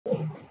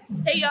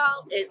Hey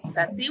y'all, it's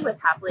Betsy with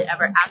Happily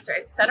Ever After,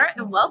 etc.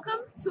 and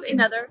welcome to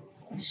another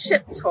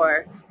ship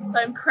tour. So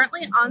I'm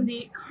currently on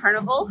the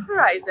Carnival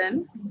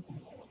Horizon.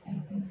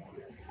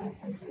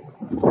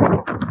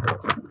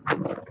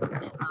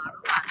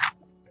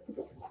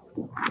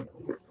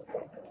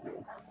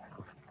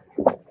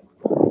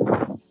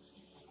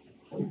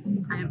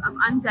 I am up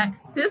on deck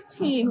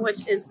 15,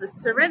 which is the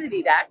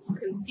Serenity deck. You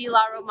can see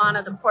La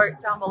Romana, the port,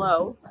 down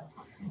below.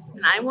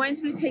 And I'm going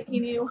to be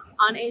taking you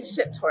on a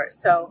ship tour.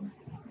 So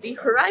the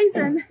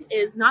Horizon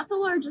is not the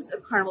largest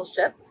of Carnival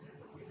ship.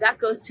 That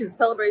goes to the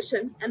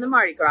Celebration and the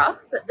Mardi Gras.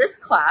 But this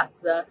class,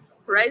 the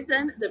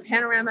Horizon, the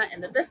Panorama,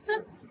 and the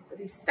Vista, are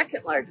the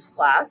second largest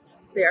class.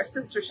 They are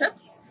sister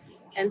ships.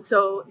 And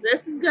so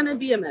this is going to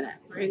be a minute.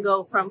 We're going to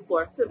go from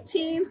floor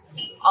 15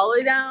 all the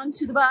way down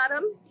to the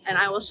bottom. And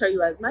I will show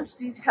you as much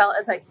detail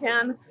as I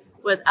can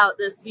without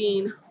this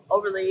being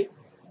overly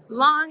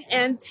long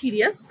and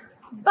tedious.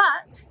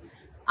 But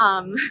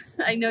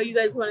I know you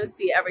guys want to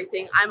see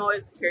everything. I'm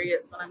always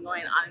curious when I'm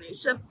going on a new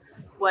ship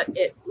what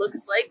it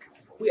looks like.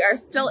 We are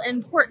still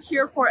in port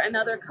here for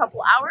another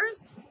couple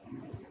hours.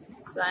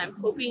 So I'm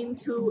hoping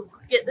to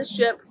get the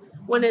ship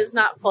when it is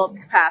not full to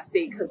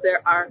capacity, because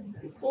there are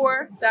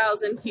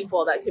 4,000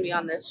 people that can be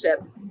on this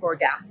ship for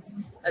gas.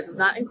 That does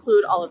not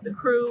include all of the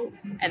crew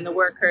and the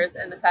workers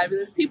and the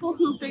fabulous people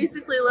who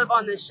basically live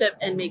on this ship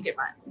and make it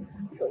run.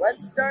 So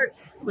let's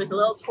start with a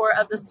little tour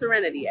of the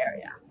Serenity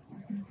area.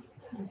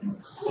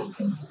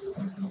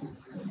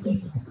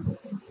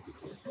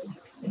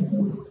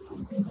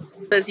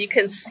 As you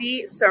can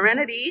see,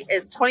 Serenity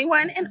is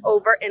 21 and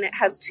over, and it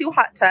has 2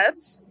 hot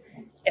tubs.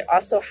 It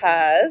also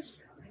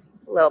has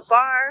a little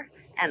bar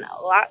and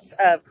lots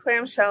of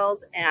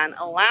clamshells and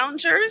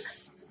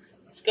loungers.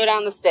 Let's go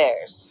down the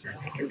stairs.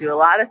 I can do a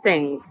lot of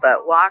things,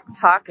 but walk,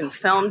 talk, and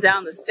film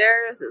down the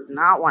stairs is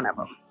not one of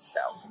them. So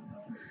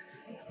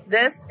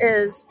this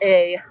is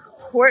a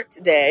port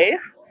day.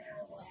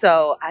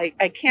 So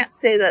I can't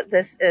say that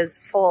this is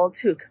full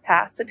to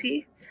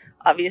capacity,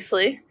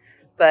 obviously,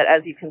 but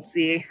as you can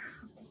see,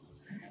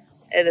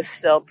 it is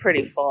still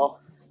pretty full.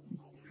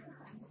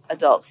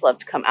 Adults love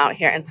to come out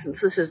here, and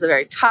since this is the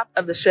very top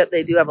of the ship,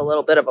 they do have a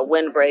little bit of a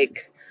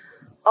windbreak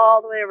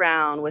all the way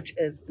around, which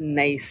is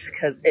nice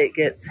because it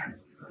gets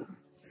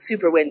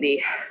super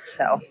windy.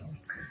 So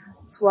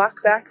let's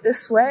walk back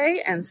this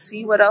way and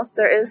see what else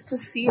there is to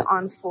see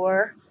on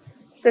floor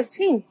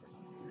 15.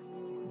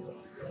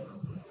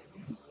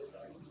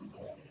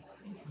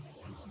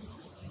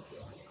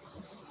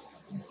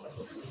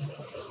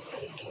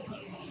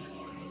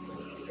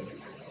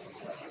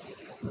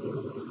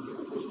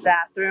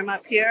 Bathroom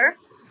up here,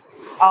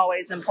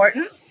 always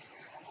important,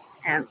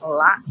 and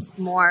lots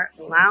more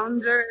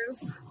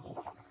loungers,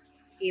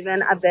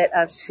 even a bit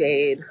of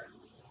shade,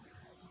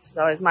 which is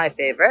always my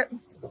favorite.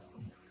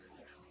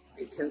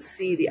 You can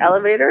see the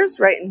elevators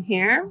right in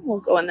here. We'll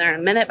go in there in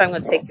a minute, but I'm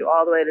going to take you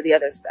all the way to the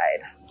other side.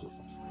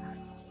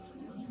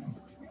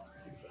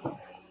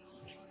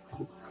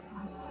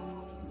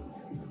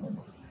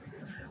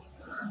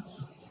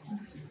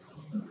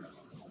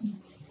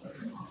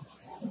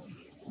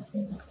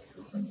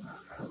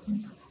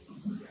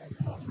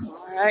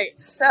 All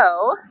right,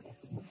 so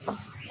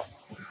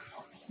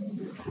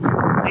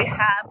we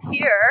have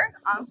here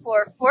on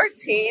floor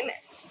 14,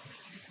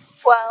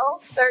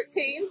 12,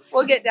 13,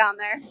 we'll get down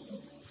there,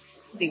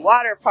 the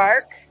water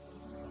park.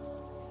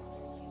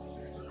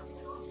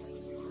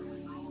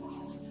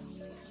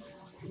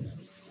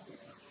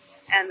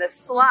 And the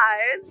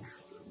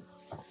slides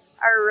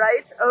are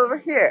right over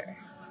here.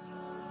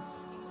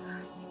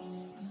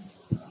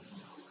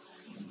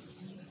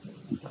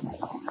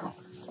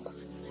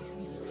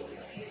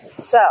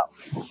 So,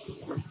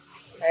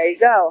 there you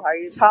go. Are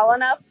you tall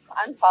enough?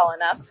 I'm tall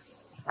enough.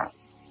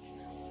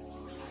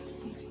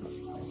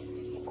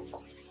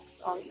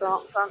 Dun,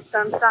 dun, dun,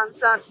 dun, dun,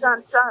 dun,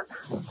 dun, dun.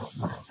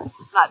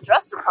 Not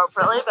dressed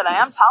appropriately, but I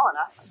am tall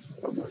enough.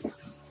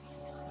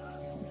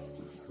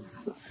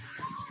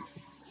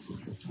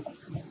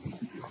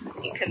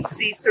 You can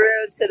see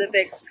through to the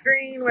big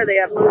screen where they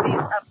have movies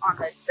up on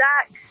the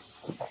deck.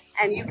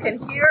 And you can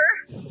hear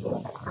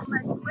how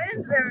much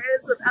wind there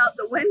is without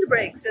the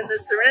windbreaks in the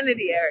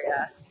Serenity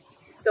area.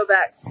 Let's go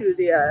back to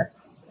the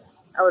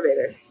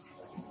elevator.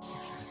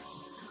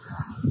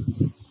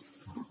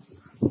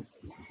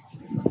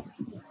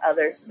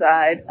 Other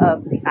side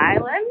of the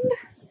island.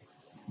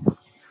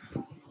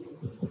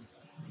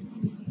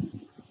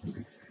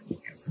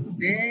 There's some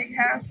big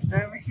houses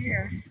over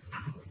here.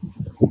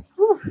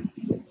 Whew.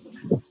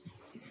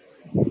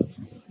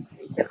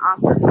 You can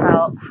also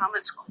tell how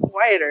much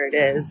quieter it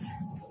is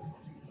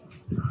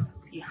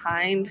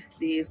behind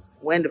these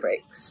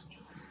windbreaks.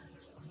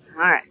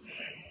 All right.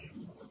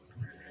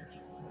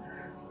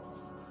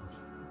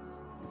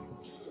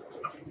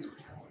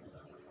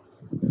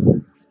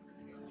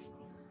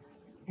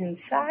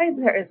 Inside,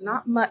 there is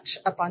not much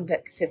up on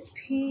deck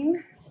 15.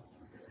 You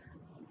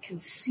can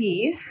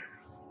see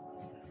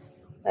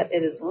that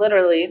it is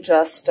literally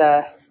just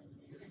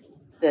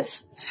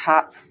this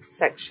top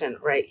section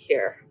right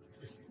here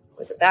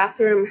with a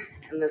bathroom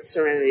in the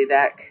serenity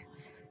deck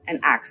and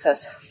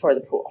access for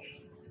the pool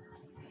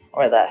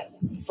or the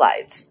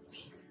slides.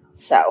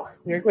 So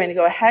we're going to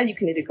go ahead. You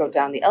can either go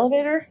down the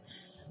elevator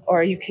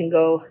or you can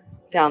go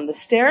down the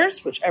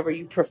stairs, whichever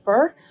you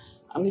prefer.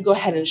 I'm going to go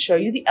ahead and show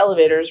you the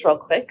elevators real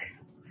quick.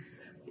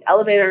 The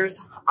elevators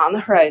on the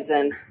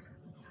Horizon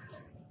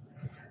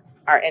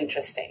are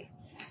interesting.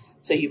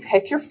 So you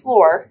pick your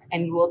floor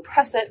and you will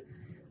press it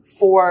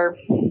for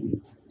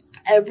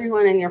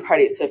everyone in your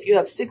party. So if you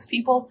have 6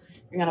 people,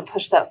 you're going to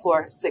push that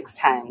floor 6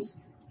 times.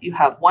 If you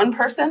have 1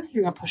 person,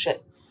 you're going to push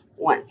it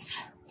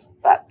once.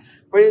 But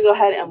we're going to go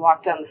ahead and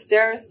walk down the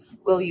stairs.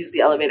 We'll use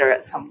the elevator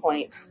at some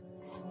point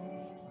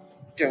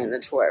during the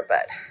tour,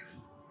 but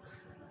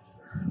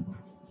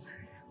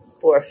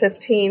floor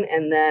 15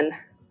 and then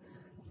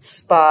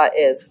spa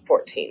is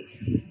 14.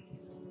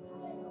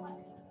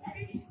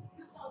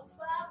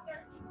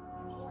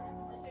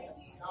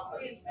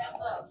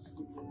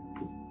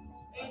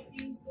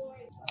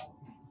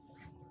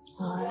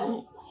 All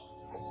right.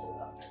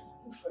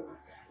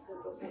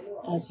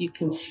 As you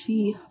can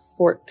see,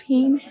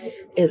 14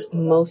 is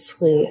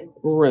mostly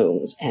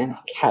rooms and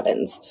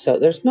cabins. So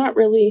there's not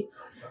really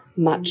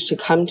much to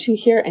come to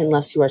here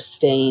unless you are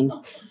staying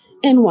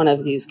in one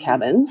of these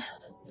cabins.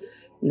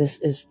 This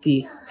is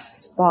the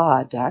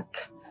spa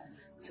deck.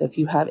 So if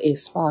you have a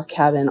spa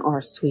cabin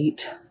or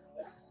suite,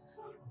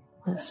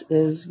 this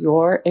is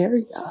your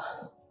area.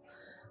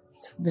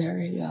 It's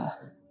very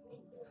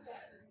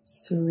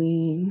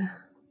serene,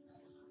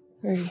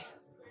 very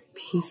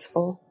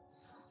peaceful,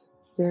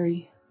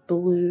 very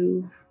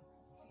blue.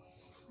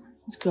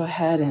 Let's go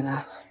ahead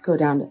and go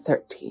down to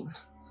 13.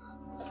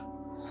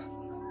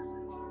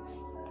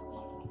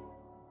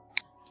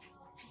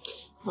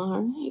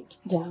 All right,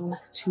 down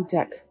to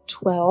deck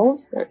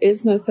 12. There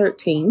is no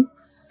 13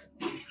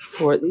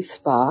 for the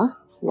spa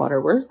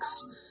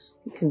waterworks.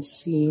 You can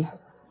see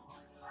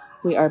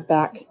we are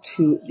back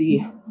to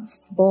the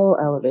full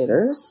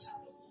elevators.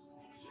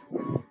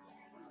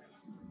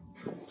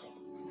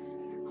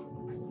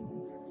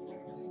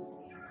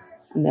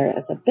 And there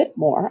is a bit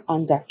more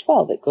on deck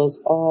 12. It goes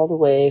all the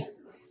way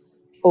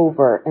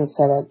over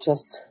instead of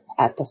just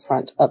at the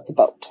front of the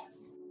boat.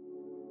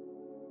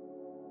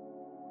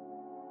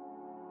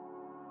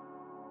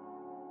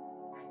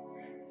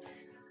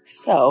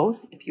 So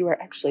if you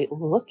are actually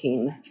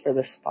looking for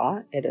the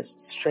spa, it is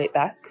straight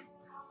back.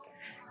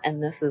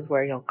 And this is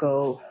where you'll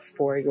go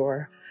for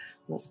your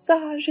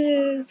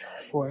massages,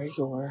 for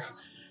your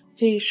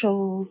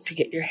facials, to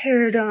get your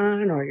hair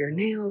done or your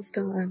nails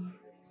done.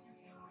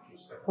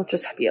 We'll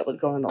just be able to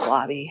go in the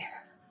lobby.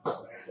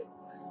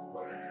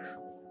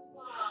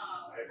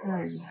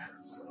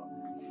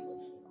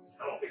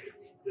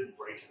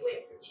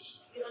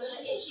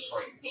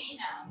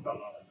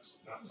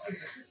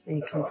 And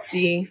you can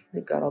see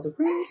they've got all the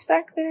rooms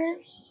back there.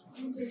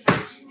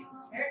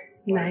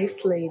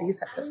 Nice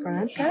ladies at the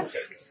front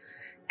desk.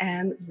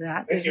 And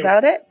that is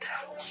about it.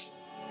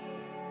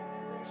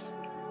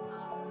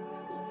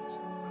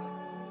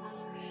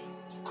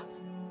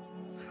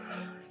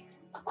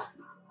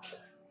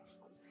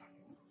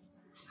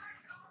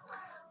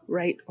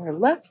 Right or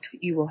left,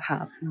 you will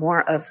have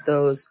more of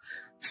those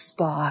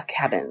spa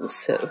cabins.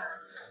 So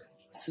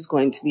this is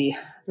going to be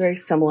very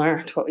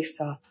similar to what we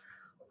saw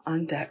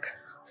on deck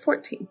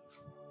 14.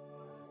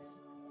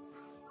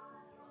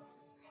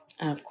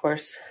 And of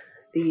course,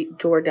 the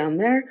door down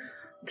there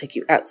will take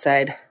you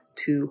outside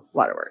to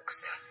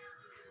waterworks.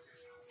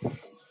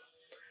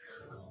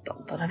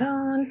 Dun, dun, dun,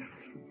 dun.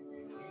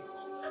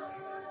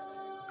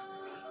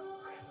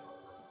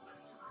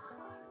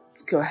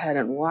 Let's go ahead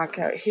and walk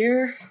out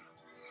here.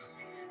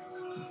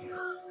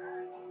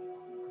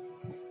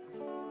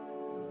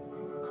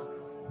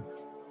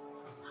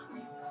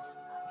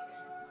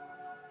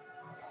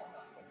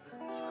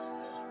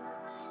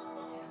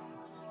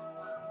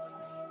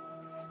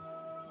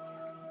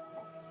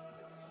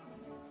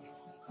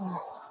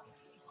 Oh,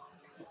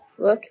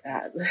 look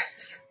at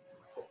this.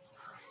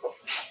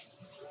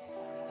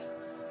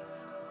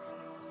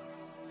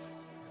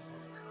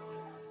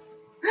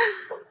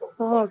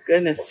 Oh,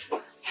 goodness.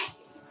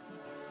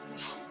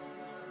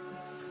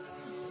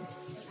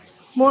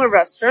 More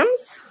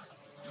restrooms.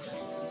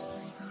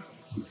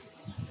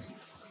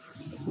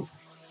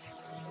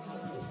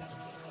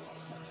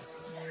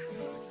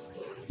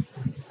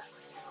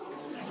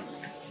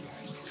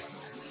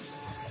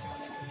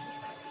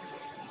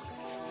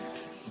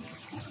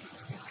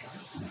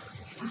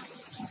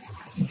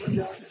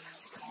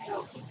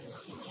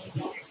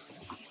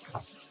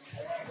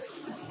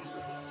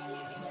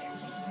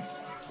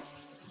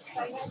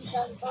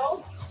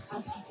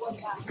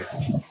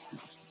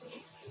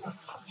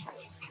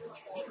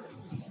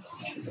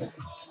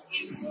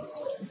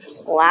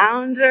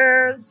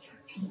 Loungers.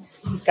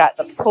 We've got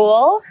the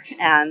pool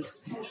and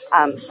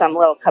some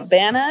little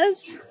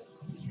cabanas.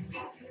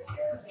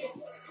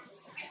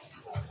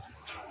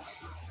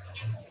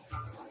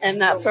 And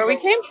that's where we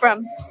came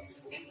from.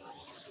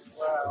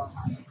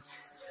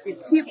 We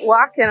keep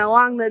walking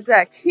along the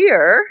deck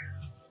here.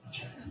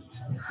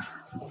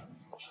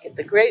 Get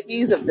the great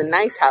views of the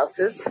nice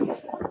houses.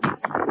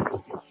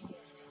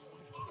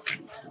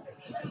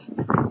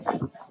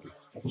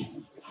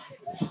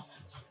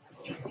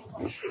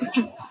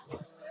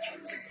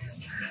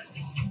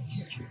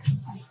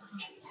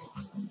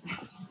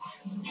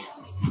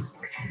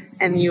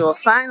 And you will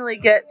finally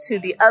get to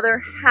the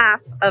other half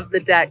of the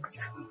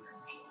decks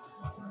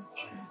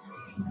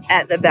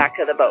at the back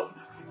of the boat.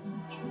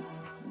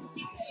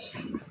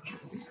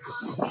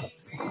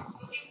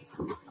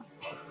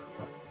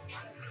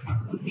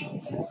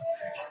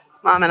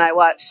 Mom and I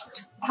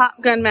watched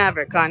Top Gun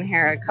Maverick on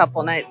here a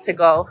couple nights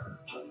ago.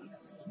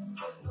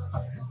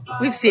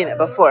 We've seen it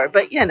before,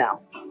 but you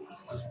know.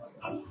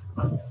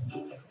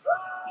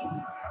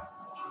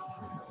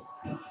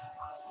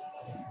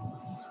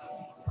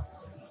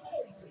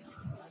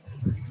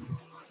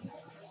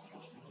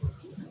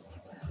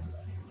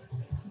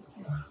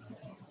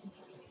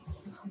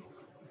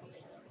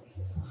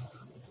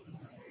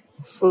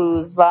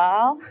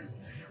 Foosball.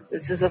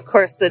 This is, of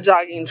course, the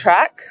jogging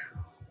track.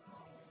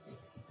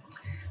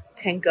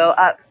 Can go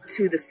up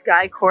to the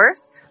sky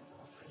course.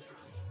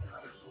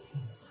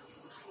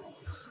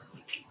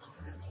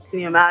 Can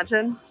you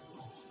imagine?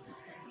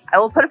 I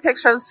will put a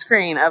picture on the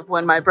screen of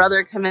when my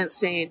brother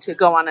convinced me to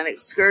go on an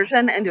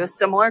excursion and do a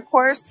similar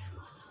course.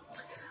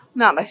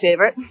 Not my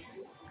favorite.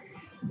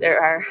 There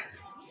are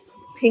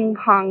ping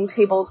pong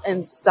tables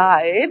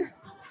inside.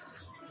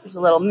 There's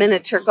a little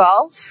miniature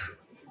golf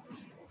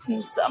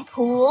and some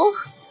pool.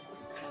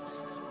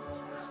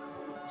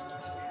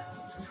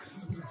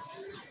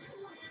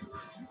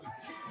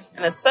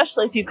 And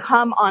especially if you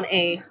come on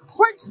a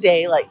port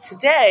day like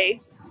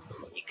today,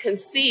 you can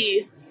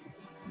see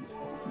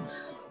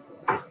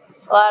a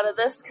lot of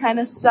this kind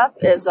of stuff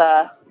is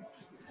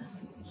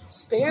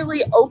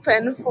fairly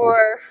open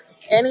for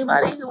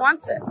anybody who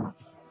wants it.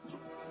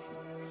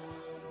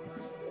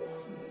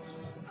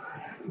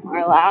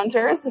 Our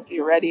loungers, if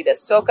you're ready to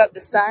soak up the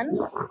sun,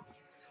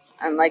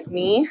 unlike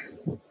me,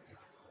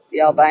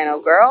 the albino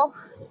girl,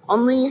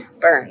 only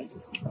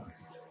burns.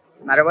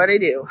 No matter what I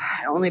do,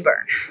 I only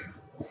burn.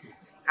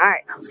 All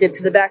right, let's get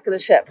to the back of the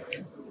ship.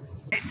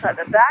 Okay, so at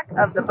the back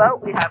of the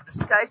boat, we have the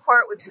sky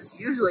court, which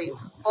is usually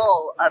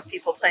full of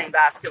people playing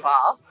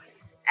basketball.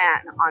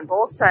 And on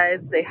both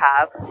sides, they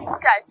have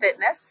Sky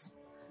Fitness,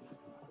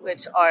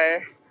 which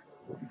are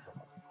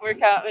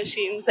workout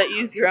machines that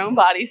use your own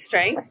body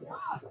strength.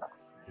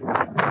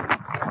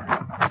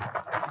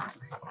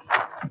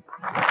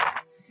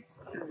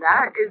 And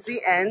that is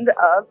the end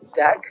of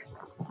deck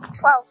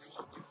 12.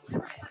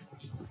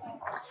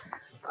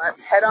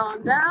 Let's head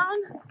on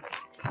down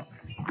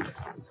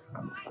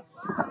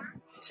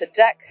to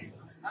deck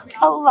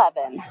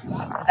 11.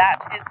 That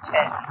is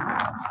 10.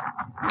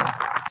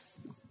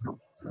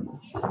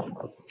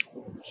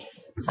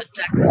 So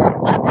deck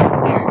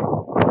 11 here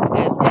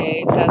is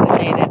a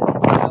designated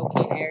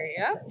smoking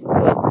area. It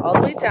goes all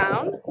the way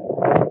down.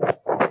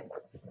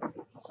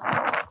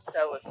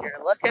 So if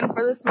you're looking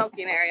for the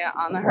smoking area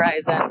on the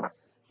horizon,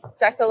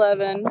 deck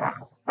 11,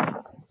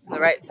 on the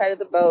right side of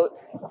the boat,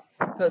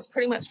 goes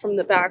pretty much from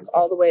the back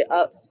all the way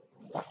up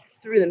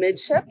through the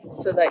midship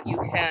so that you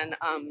can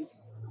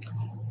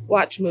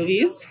watch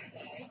movies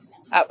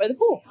out by the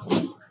pool.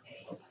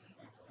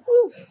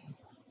 Whew.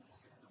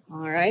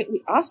 All right,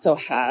 we also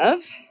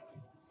have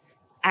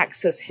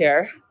access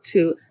here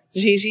to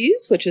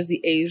Gigi's, which is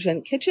the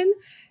Asian kitchen,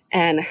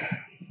 and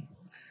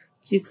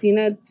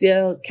Cucina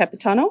del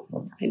Capitano.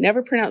 I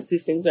never pronounce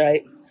these things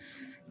right.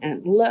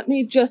 And let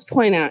me just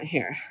point out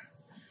here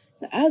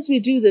that as we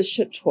do this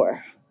ship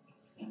tour,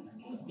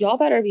 y'all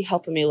better be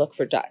helping me look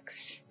for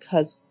ducks,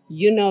 because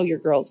you know your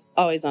girl's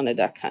always on a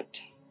duck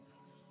hunt.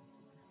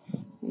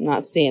 I'm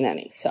not seeing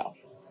any, so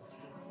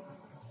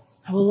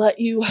I will let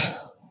you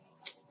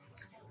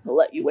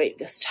wait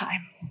this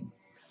time.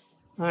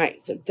 All right,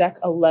 so deck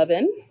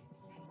 11.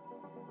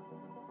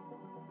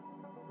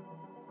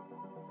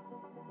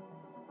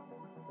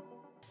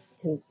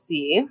 You can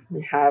see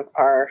we have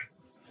our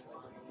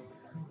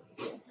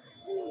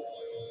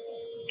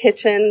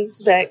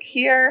kitchens back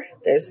here.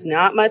 There's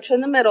not much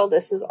in the middle.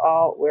 This is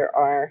all where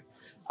our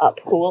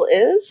pool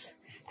is,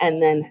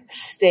 and then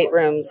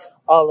staterooms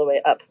all the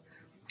way up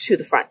to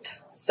the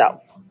front.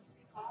 So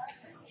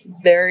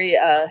very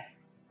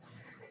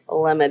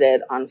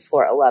limited on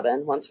floor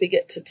 11. Once we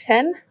get to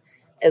 10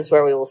 is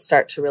where we will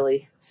start to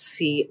really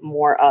see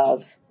more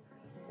of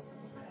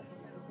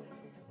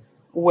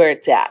where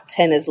it's at.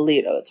 10 is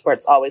Lido. It's where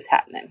it's always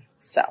happening.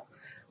 So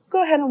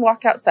go ahead and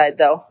walk outside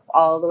though,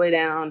 all the way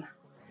down.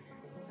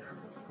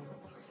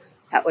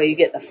 That way you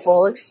get the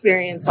full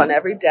experience on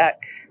every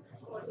deck.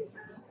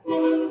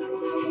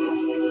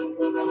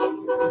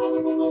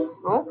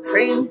 Oh,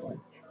 train.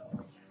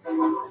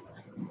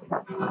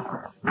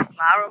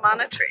 La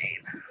Romana train.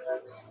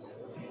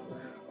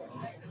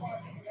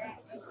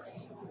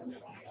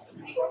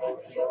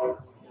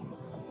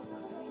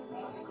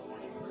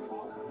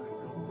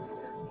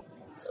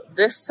 So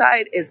this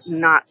side is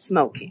not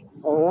smoking.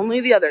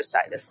 Only the other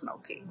side is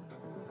smoking.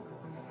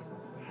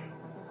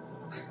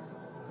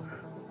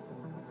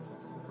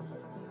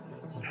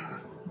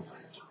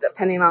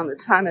 Depending on the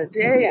time of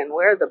day and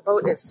where the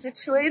boat is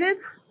situated,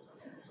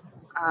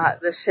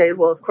 the shade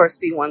will of course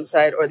be one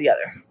side or the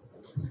other.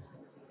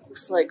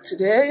 Looks like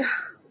today,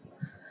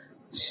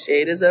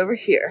 shade is over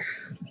here.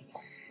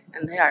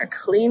 And they are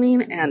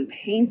cleaning and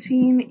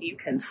painting. You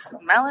can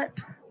smell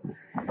it. They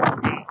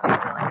do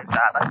a really good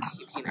job of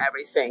keeping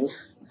everything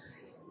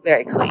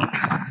very clean.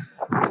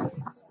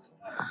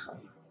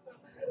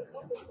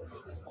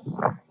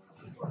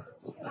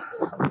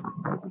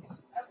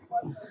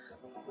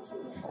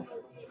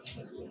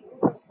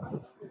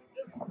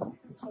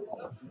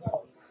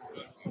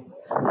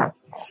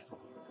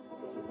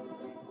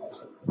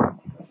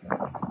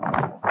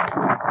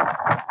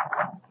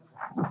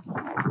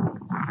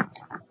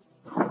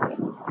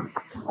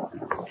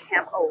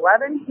 Camp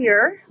 11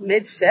 here,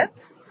 midship,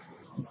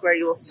 is where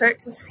you will start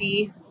to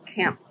see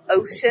Camp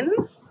Ocean.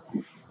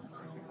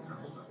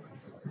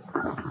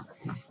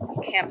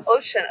 Camp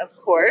Ocean, of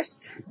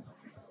course,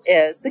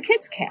 is the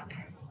kids' camp.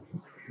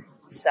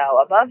 So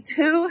above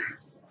 2,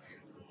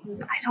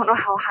 I don't know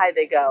how high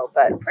they go,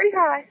 but pretty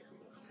high.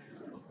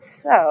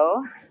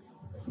 So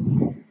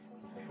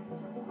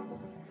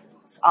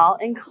it's all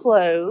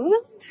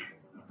enclosed.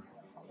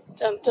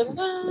 Dun, dun,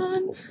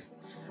 dun.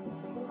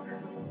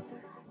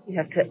 You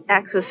have to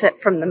access it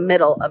from the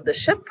middle of the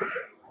ship.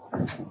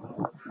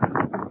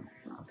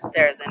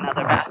 There's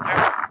another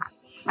bathroom.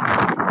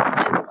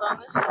 Men's on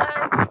this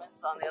side,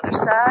 women's on the other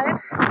side.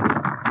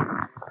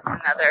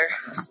 Another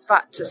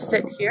spot to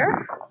sit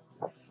here.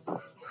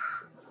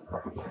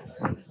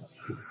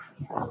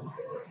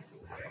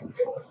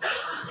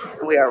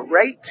 We are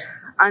right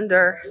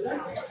under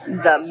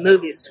the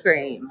movie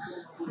screen.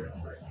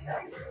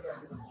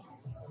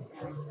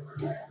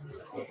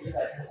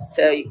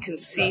 So you can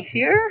see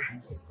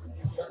here,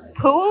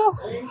 pool,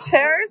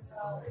 chairs,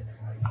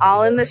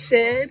 all in the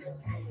shade,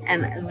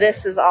 and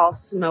this is all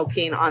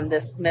smoking on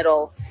this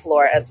middle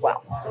floor as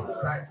well.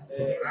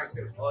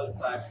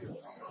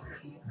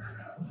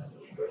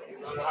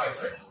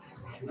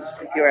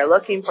 If you are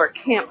looking for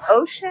Camp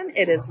Ocean,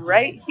 it is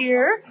right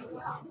here.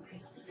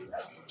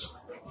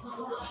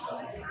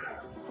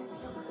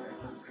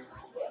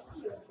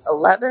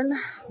 (11)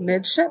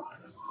 midship,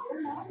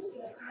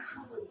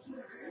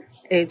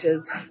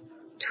 ages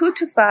 2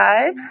 to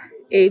 5,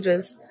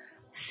 ages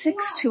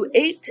 6 to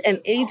 8,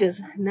 and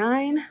ages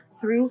 9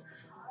 through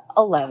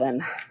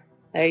 11.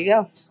 There you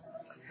go.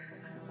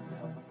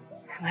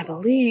 And I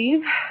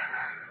believe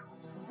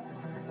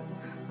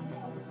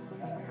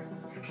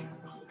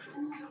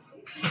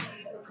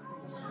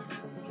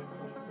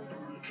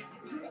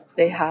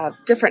they have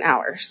different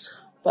hours,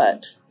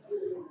 but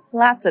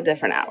lots of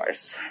different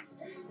hours.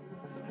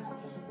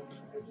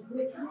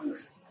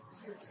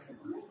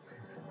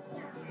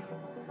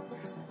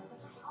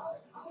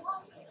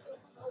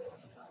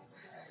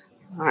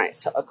 All right,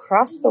 so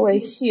across the way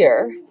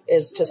here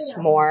is just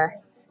more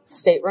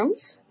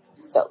staterooms.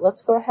 So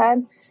let's go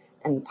ahead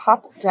and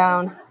pop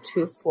down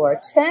to floor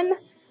 10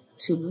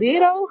 to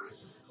Lido,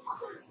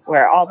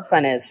 where all the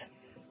fun is.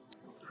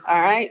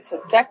 All right,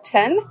 so deck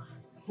 10, you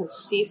can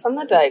see from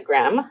the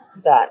diagram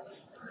that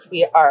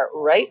we are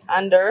right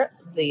under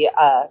the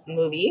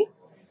movie.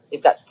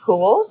 We've got the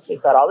pool,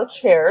 we've got all the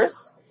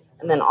chairs,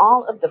 and then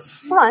all of the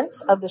front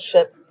of the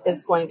ship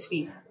is going to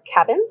be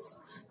cabins.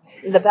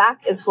 The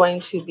back is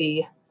going to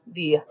be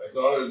the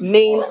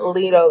main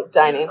Lido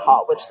dining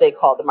hall, which they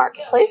call the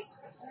marketplace,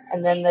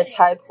 and then the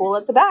tide pool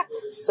at the back.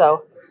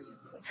 So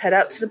let's head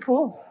out to the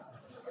pool.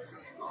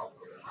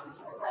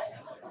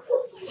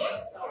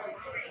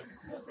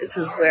 This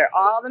is where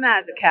all the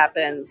magic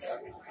happens.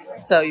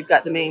 So you've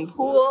got the main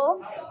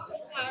pool.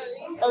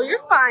 Oh,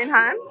 you're fine,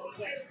 hon.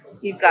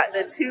 You've got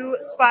the 2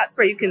 spots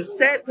where you can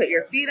sit, put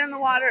your feet in the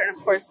water, and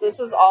of course this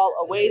is all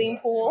a wading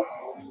pool.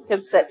 You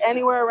can sit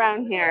anywhere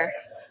around here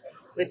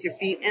with your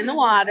feet in the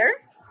water.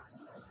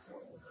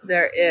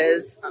 There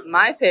is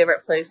my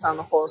favorite place on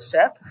the whole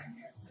ship,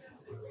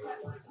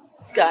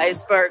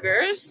 Guy's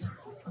Burgers.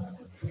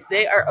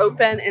 They are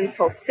open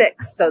until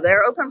 6, so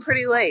they're open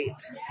pretty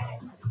late.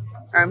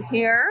 From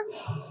here,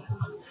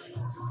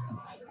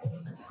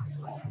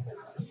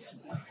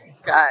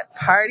 got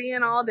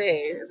partying all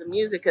day. The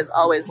music is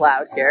always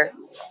loud here.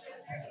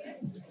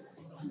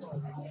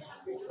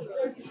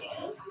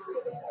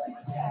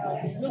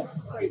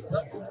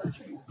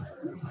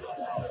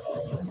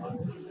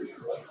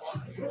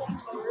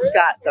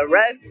 Got the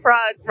Red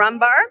Frog Rum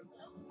Bar.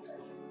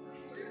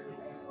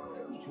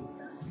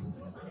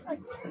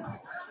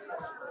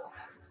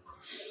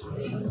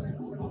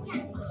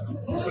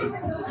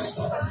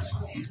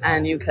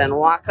 And you can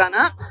walk on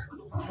up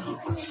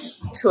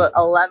to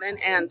 11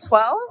 and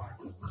 12.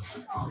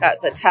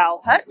 Got the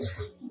Towel Hut.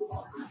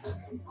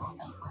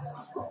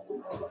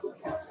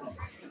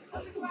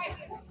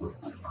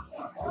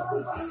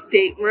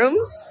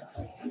 Staterooms.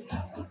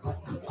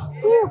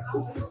 Whew.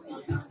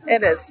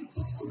 It is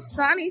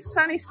sunny,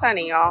 sunny,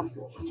 sunny, y'all.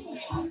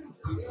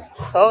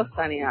 So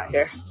sunny out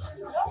here.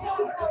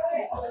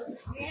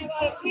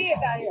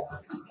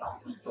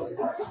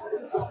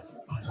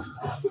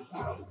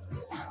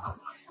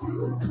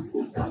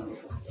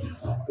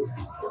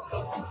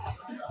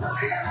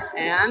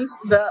 And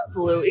the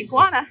Blue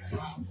Iguana.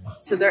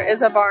 So there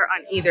is a bar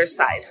on either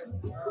side.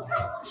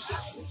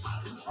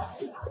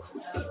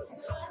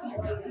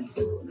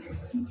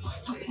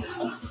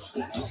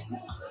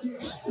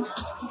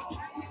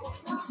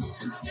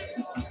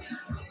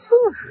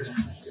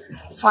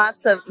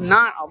 Lots of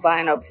not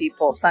albino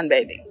people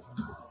sunbathing.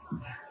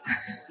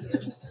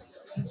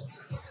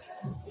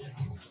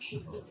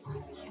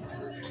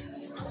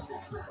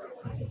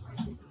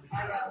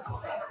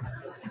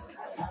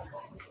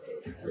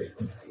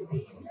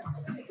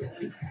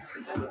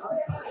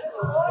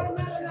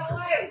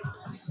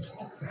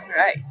 All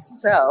right,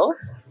 so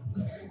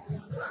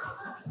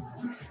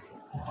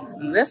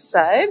on this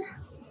side,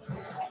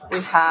 we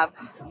have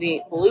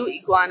the Blue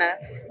Iguana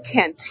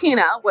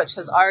Cantina, which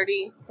has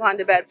already gone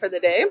to bed for the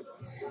day.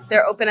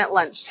 They're open at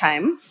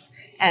lunchtime.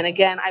 And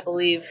again, I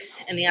believe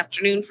in the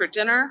afternoon for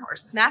dinner or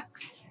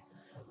snacks.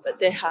 But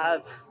they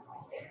have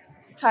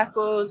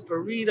tacos,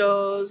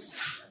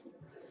 burritos,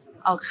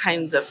 all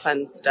kinds of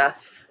fun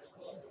stuff.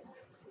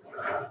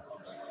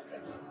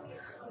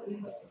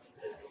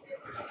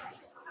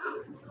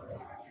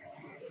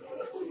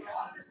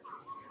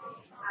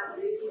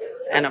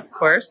 And of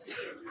course,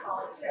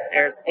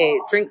 there's a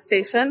drink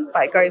station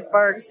by Guy's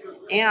Bargs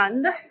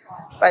and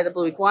by the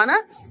Blue Iguana.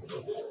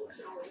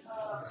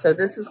 So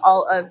this is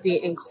all of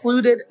the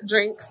included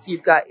drinks.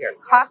 You've got your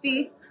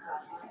coffee,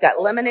 you've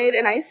got lemonade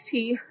and iced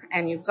tea,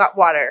 and you've got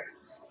water.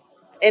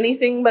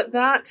 Anything but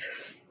that,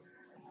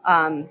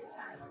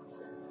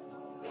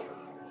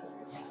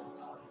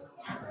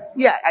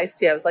 yeah, iced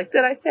tea. I was like,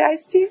 did I say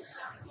iced tea?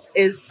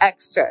 Is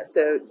extra.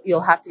 So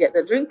you'll have to get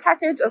the drink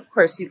package. Of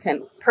course, you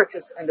can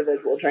purchase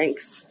individual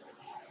drinks.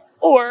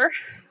 Or,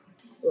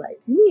 like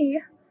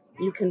me,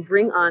 you can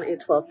bring on a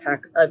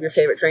 12-pack of your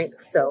favorite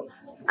drinks. So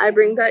I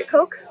bring Diet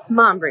Coke,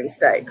 Mom brings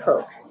Diet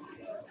Coke.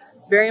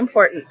 Very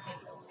important.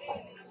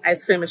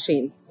 Ice cream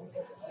machine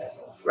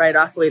right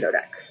off Lido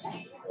deck.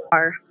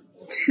 Are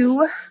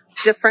two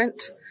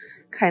different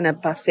kind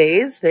of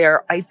buffets. They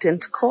are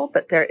identical,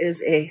 but there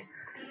is a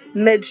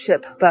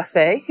midship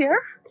buffet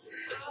here.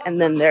 And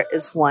then there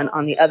is one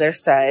on the other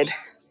side.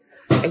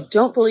 I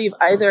don't believe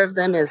either of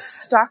them is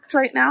stocked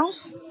right now,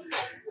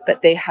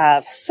 but they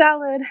have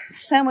salad,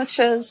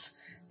 sandwiches,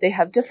 they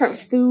have different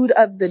food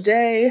of the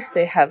day,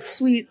 they have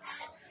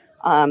sweets,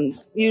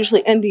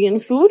 usually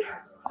Indian food,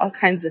 all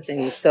kinds of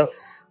things. So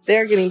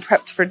they're getting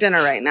prepped for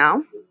dinner right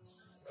now.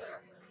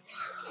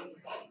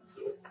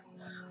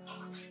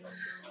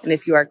 And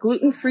if you are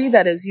gluten-free,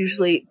 that is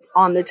usually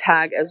on the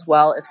tag as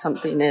well if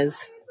something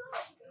is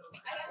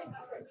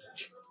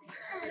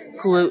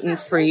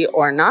gluten-free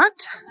or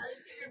not.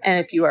 And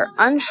if you are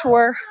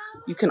unsure,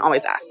 you can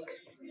always ask.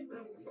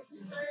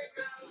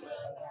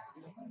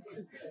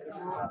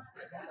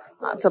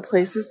 Lots of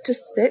places to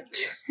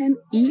sit and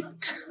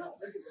eat.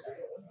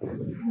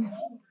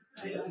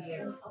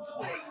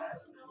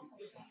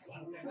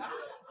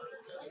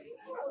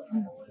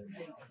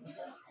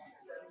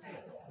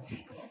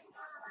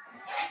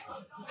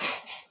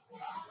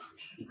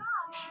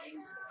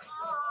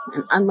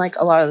 And unlike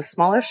a lot of the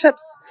smaller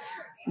ships,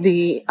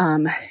 the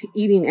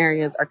eating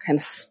areas are kind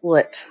of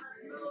split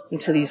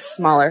into these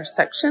smaller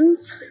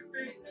sections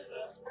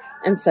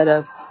instead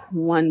of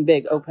one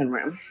big open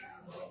room,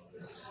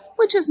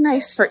 which is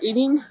nice for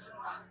eating.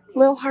 A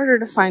little harder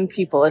to find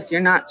people if you're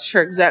not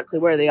sure exactly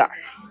where they are.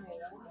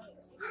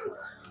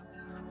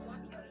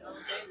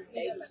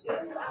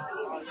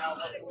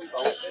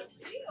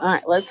 All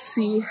right, let's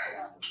see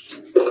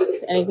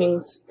if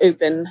anything's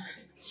open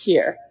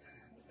here.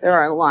 There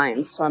are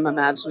lines, so I'm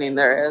imagining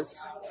there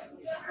is.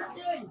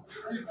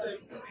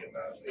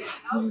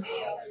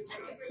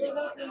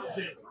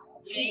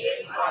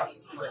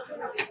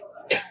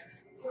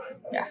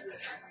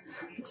 Yes.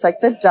 Looks like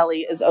the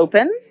deli is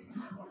open,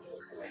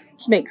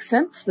 which makes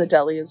sense. The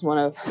deli is one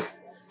of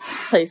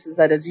places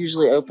that is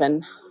usually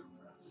open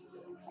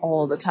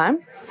all the time.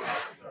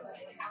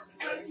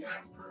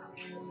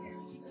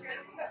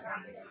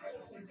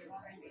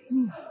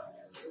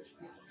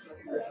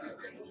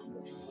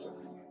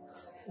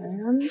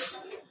 And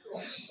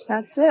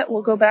that's it.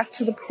 We'll go back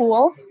to the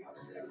pool.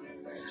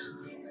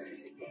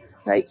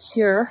 Right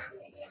here,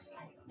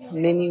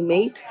 menu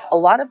mate. A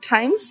lot of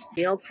times,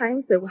 meal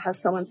times, they will have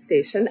someone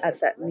stationed at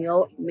that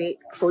meal mate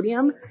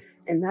podium,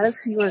 and that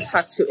is who you want to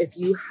talk to if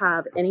you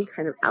have any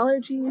kind of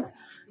allergies,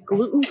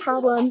 gluten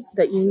problems,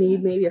 that you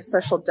need maybe a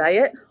special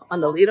diet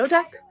on the Lido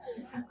deck.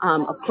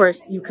 Of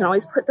course, you can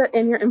always put that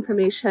in your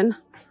information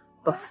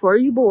before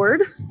you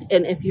board,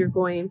 and if you're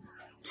going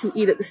to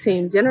eat at the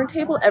same dinner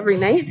table every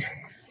night,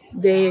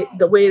 the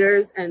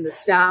waiters and the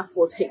staff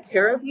will take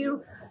care of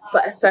you.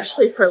 But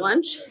especially for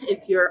lunch,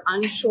 if you're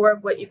unsure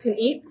of what you can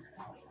eat,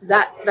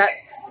 that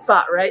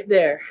spot right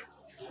there,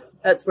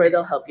 that's where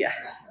they'll help you.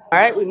 All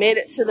right, we made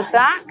it to the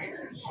back.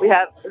 We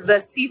have the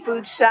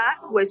Seafood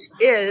Shack, which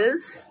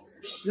is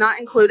not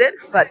included,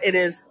 but it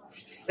is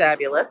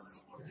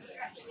fabulous.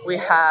 We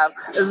have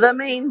the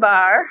main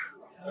bar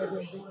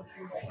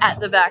at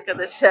the back of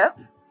the ship.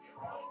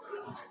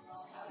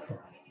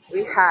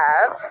 We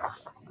have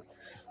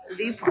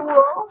the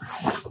pool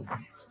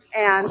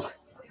and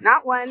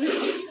not one,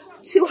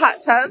 two hot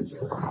tubs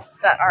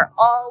that are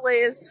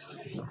always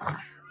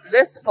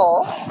this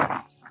full,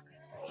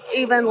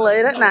 even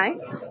late at night.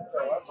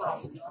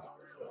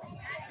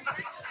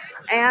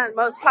 And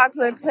most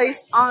popular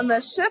place on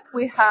the ship,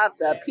 we have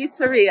the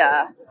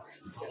pizzeria,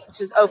 which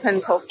is open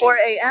until 4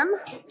 a.m.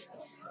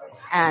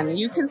 And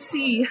you can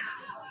see,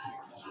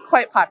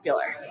 quite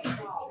popular.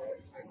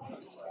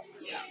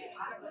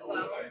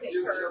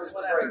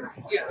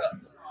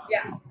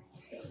 Yeah.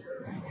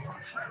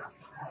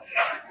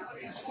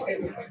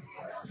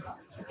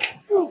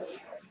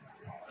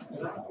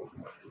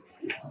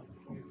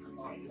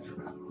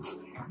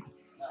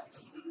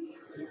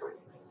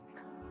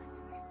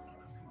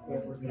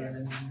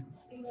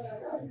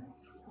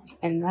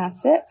 And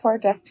that's it for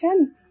deck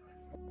 10.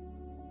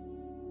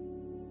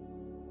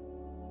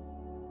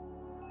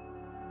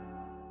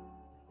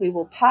 We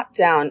will pop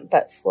down,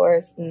 but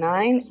floors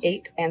 9,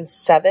 8, and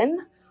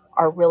 7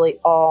 are really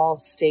all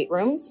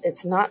staterooms.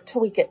 It's not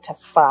till we get to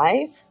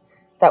 5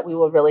 that we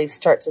will really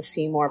start to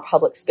see more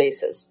public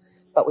spaces.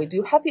 But we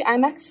do have the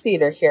IMAX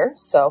theater here,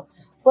 so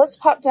let's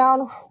pop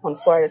down one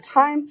floor at a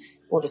time.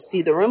 We'll just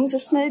see the rooms a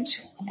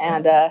smidge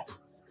and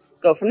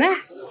go from there.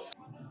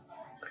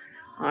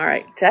 All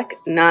right, deck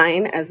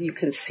 9, as you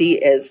can see,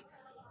 is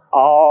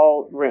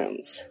all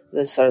rooms.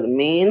 These are the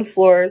main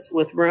floors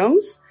with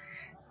rooms,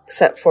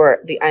 except for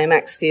the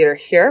IMAX theater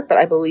here, but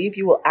I believe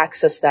you will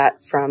access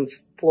that from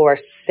floor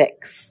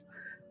 6.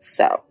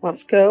 So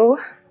let's go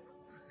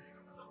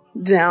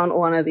down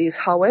one of these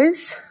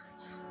hallways.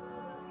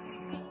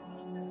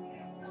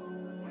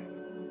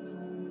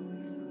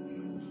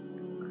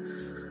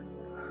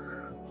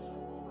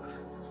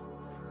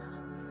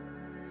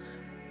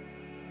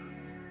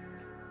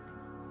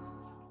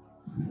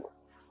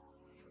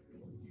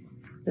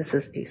 This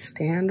is a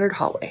standard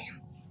hallway.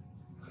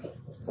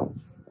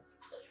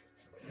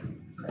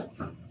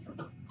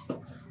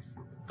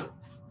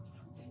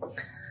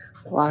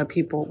 A lot of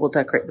people will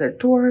decorate their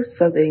doors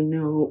so they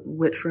know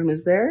which room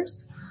is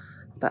theirs.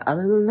 But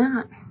other than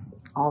that,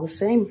 all the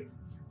same.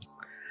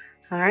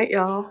 All right,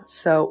 y'all.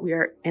 So we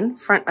are in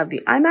front of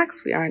the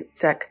IMAX. We are on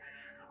deck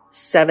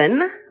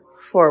 7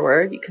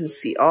 forward. You can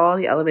see all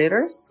the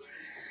elevators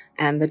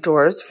and the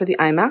doors for the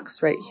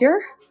IMAX right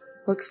here.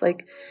 Looks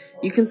like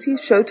you can see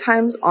show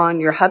times on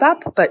your Hub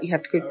app, but you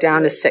have to go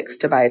down to 6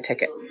 to buy a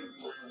ticket.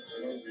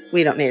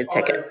 We don't need a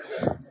ticket.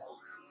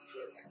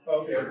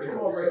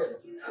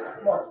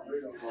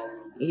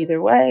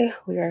 Either way,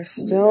 we are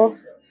still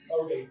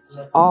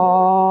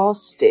all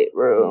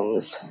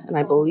staterooms. And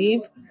I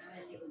believe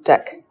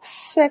deck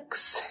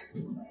 6,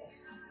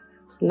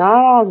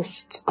 not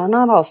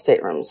all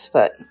staterooms,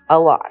 but a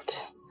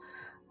lot.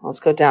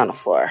 Let's go down a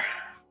floor,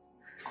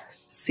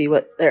 see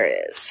what there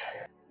is.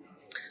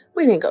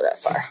 We didn't go that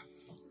far,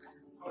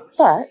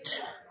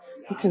 but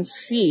you can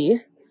see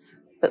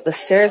that the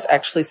stairs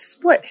actually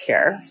split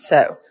here.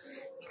 So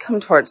you come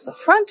towards the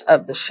front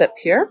of the ship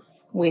here.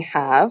 We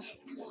have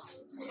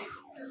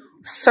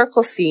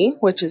Circle C,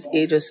 which is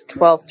ages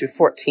 12 through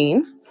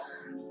 14.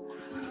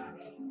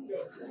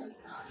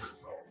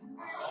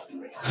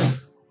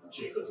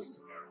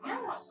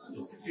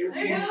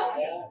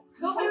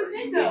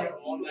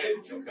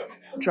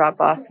 Drop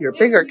off your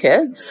bigger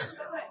kids,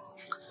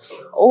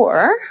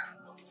 or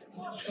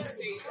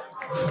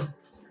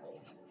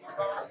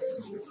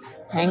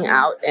hang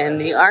out in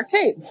the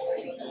arcade.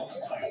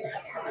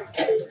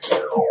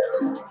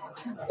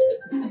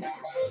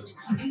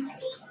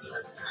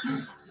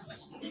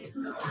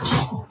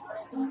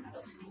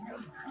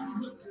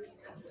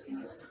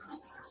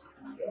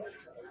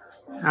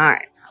 All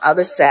right,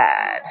 other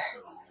side.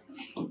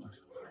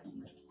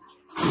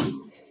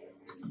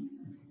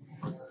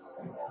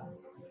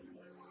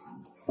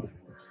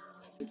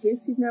 In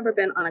case you've never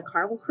been on a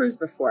Carnival cruise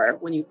before,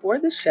 when you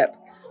board the ship,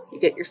 you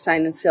get your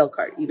sign and sail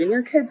card. Even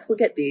your kids will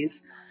get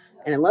these.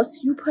 And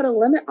unless you put a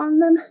limit on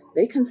them,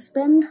 they can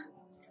spend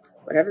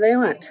whatever they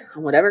want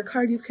on whatever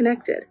card you've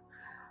connected.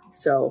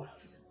 So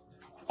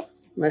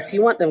unless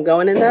you want them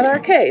going in that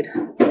arcade,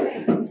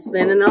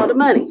 spending all the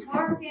money,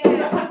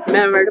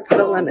 remember to put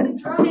a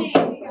limit.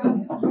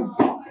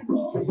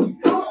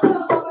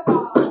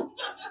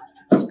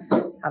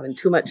 Having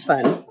too much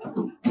fun.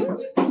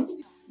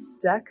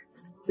 Deck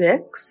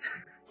 6.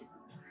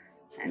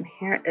 And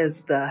here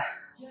is the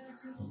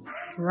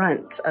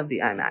front of the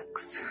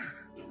IMAX.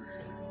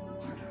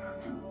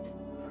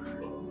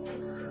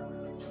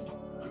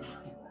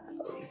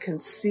 You can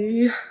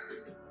see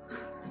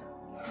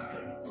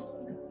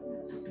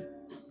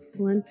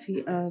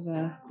plenty of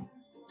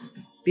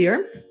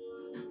beer,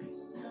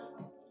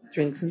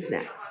 drinks, and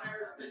snacks.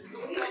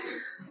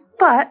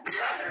 But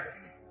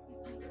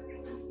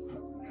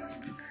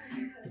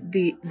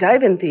the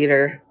dive-in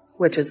theater,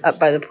 which is up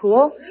by the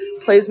pool,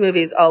 plays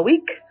movies all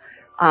week.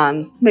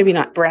 Maybe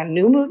not brand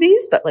new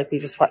movies, but like we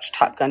just watched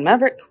Top Gun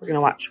Maverick. We're going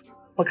to watch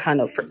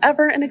Wakanda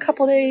Forever in a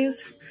couple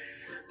days.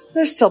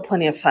 There's still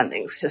plenty of fun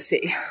things to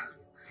see.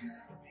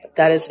 But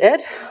that is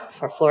it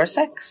for floor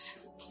 6.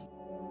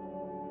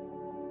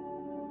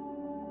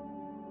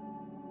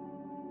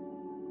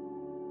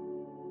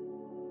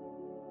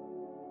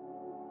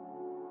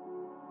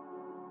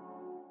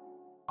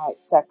 All right,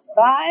 deck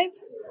 5.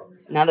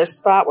 Another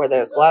spot where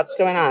there's lots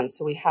going on.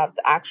 So we have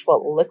the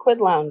actual liquid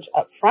lounge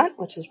up front,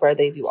 which is where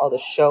they do all the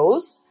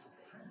shows.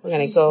 We're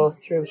going to go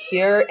through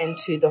here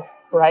into the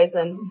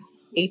Horizon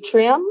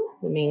atrium,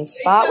 the main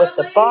spot with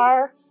the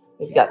bar.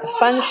 We've got the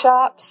fun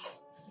shops.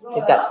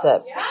 We've got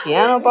the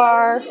piano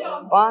bar,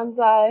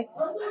 bonsai.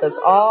 Goes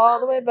all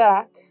the way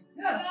back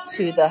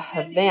to the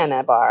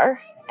Havana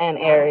bar and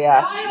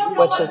area,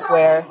 which is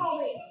where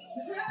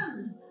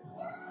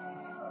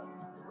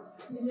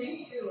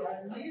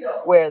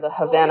the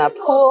Havana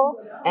pool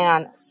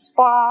and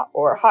spa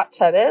or hot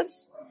tub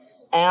is.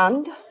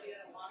 And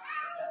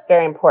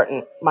very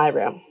important, my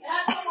room.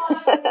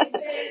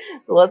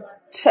 Let's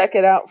check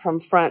it out from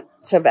front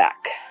to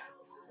back.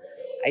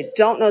 I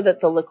don't know that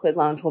the Liquid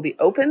Lounge will be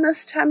open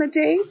this time of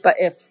day, but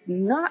if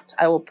not,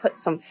 I will put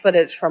some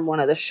footage from one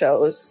of the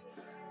shows.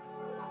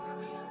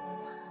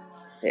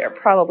 They are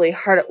probably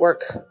hard at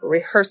work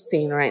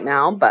rehearsing right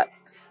now, but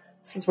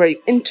this is where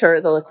you enter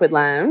the Liquid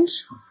Lounge.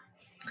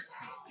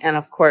 And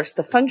of course,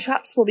 the fun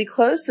shops will be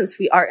closed since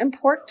we are in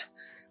port.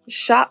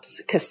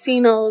 Shops,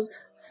 casinos,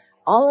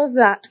 all of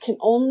that can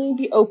only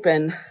be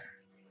open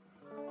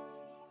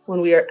when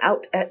we are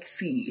out at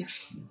sea.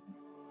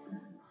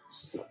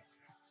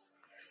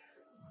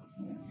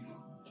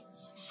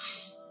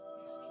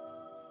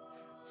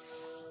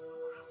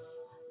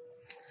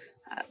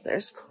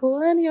 There's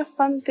plenty of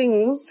fun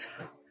things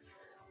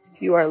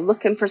if you are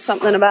looking for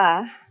something to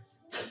buy.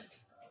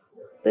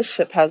 This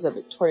ship has a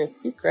Victoria's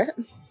Secret.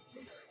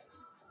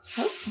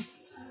 Oh,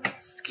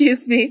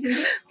 excuse me.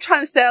 I'm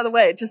trying to stay out of the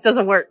way. It just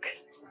doesn't work.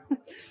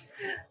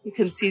 You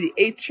can see the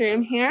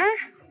atrium here.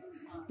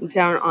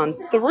 Down on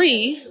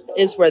 3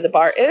 is where the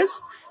bar is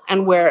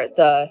and where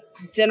the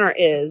dinner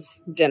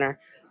is.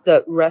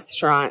 The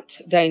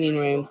restaurant dining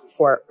room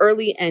for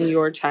early and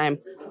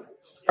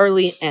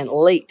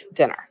late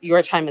dinner.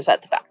 Your time is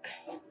at the back.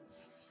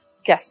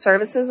 Guest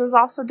services is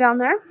also down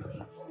there.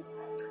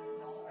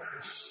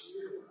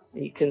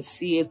 You can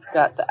see it's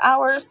got the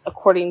hours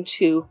according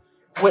to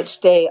which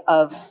day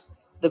of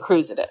the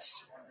cruise it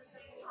is.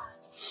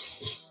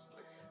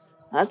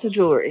 That's a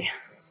jewelry.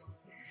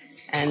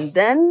 And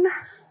then,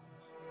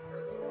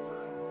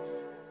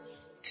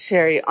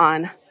 cherry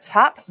on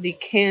top, the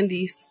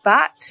candy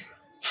spot.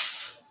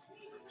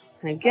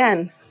 And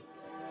again,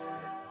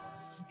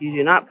 you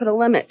do not put a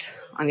limit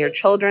on your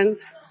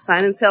children's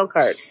sign and sale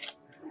cards.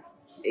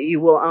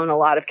 You will own a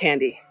lot of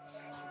candy.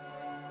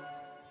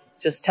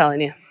 Just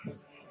telling you.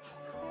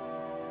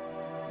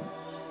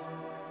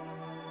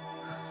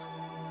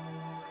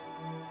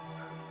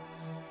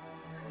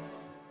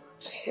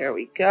 Here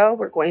we go.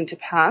 We're going to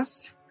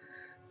pass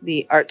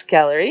the art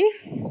gallery.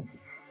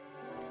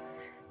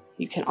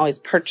 You can always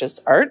purchase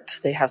art.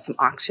 They have some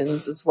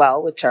auctions as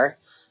well, which are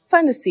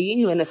fun to see,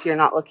 even if you're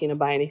not looking to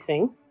buy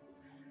anything.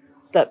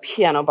 The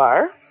piano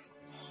bar.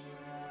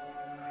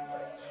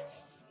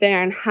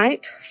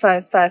 Fahrenheit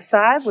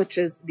 555, which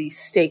is the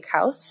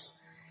steakhouse.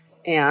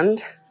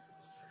 And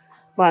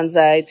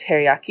bonsai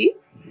teriyaki,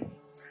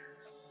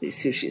 the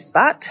sushi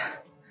spot.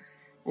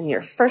 And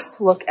your first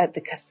look at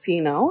the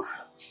casino,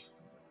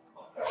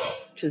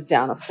 which is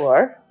down a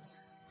floor.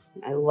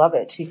 I love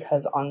it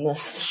because on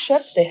this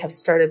ship, they have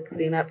started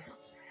putting up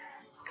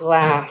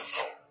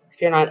glass if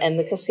you're not in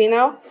the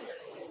casino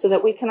so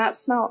that we cannot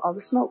smell all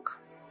the smoke.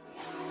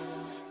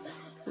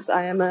 Because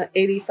I am an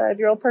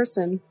 85-year-old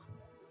person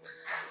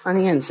on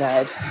the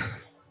inside.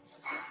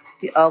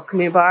 The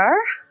Alchemy Bar.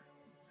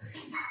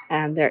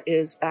 And there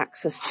is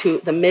access to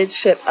the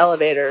midship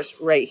elevators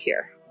right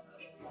here.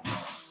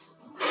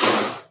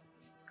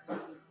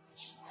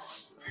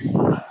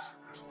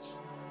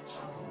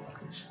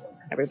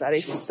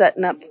 Everybody's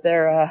setting up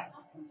their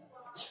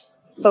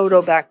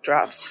photo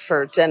backdrops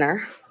for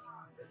dinner.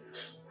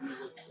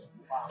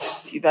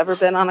 If you've ever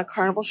been on a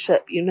Carnival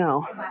ship, you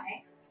know.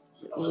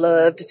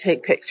 Love to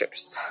take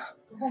pictures.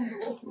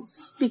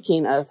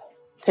 Speaking of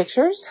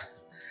pictures,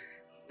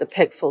 the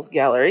Pixels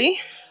Gallery,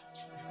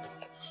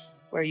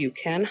 where you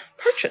can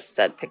purchase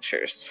said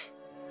pictures.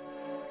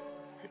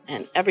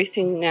 And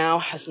everything now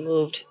has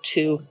moved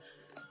to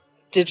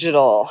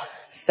digital.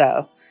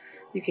 So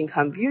you can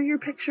come view your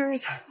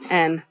pictures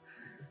and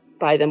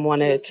buy them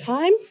one at a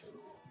time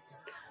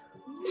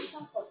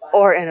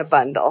or in a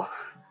bundle.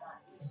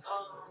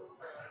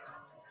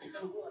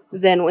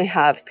 Then we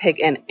have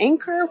Pig and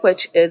Anchor,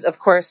 which is, of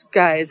course,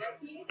 Guy's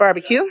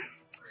Barbecue.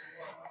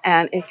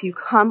 And if you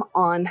come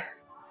on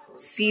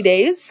sea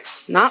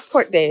days, not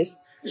port days,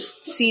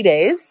 sea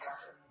days,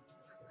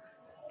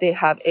 they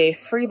have a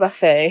free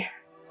buffet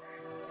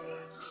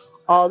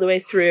all the way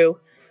through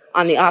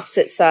on the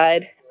opposite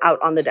side out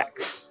on the deck.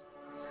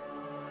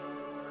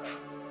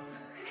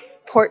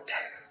 Port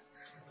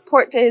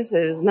days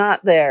it is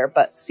not there,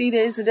 but sea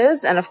days it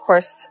is, and of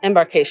course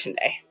Embarkation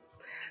Day.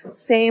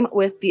 Same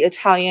with the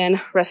Italian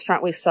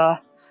restaurant we saw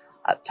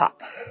up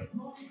top.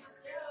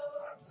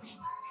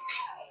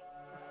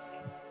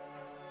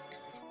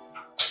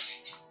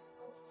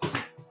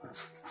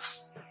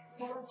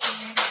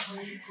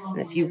 And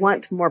if you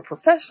want more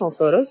professional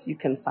photos, you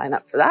can sign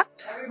up for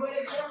that.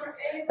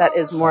 that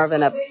is more of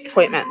an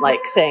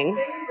appointment-like thing.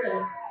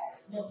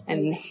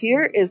 And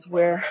here is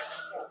where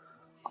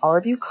all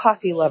of you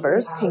coffee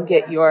lovers can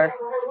get your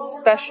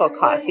special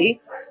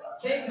coffee.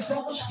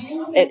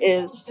 It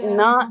is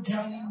not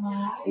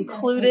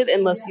included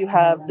unless you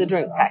have the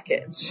drink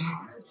package.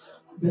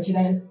 But you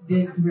guys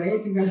did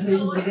great.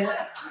 Congratulations again.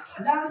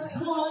 Last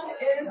one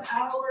is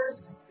our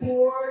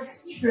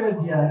sports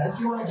trivia. If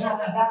you want to join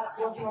that's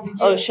what you want to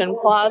do. Ocean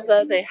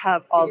Plaza, they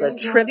have all the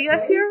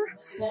trivia here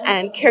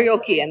and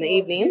karaoke in the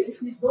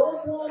evenings.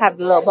 Have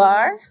the little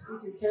bar.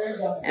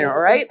 And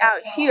right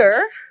out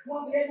here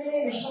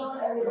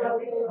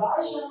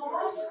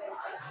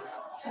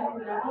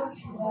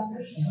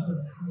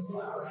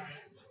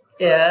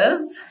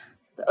is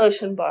the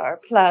Ocean Bar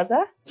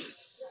Plaza.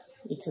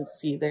 You can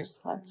see there's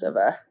lots of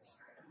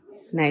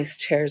nice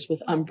chairs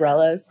with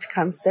umbrellas to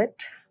come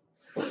sit.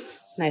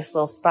 Nice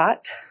little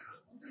spot.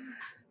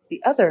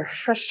 The other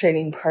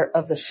frustrating part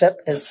of the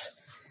ship is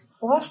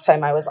the last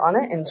time I was on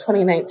it in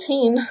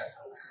 2019,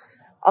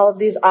 all of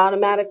these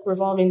automatic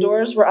revolving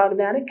doors were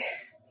automatic.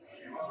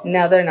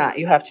 Now they're not.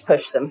 You have to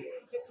push them.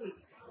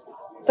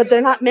 But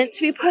they're not meant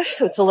to be pushed,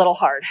 so it's a little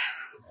hard.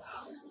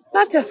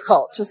 Not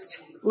difficult,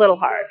 just a little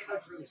hard.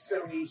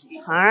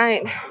 All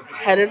right,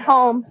 headed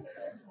home.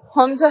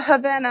 Home to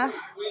Havana.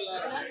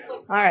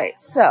 All right,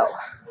 so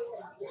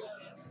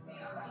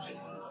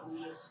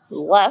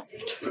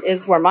left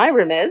is where my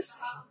room is.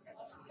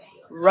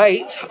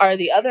 Right are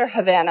the other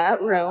Havana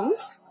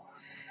rooms.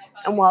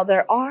 And while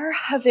there are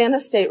Havana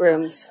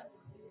staterooms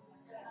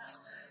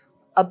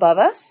above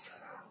us,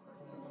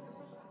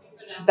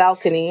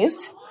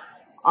 balconies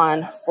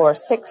on floor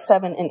 6,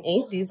 7, and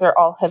 8, these are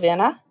all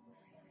Havana.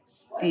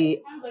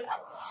 The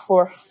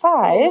floor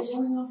 5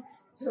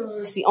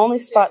 is the only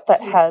spot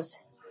that has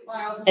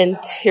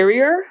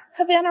interior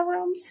Havana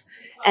rooms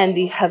and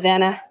the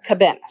Havana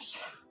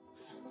cabanas.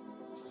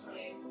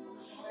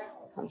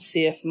 Let's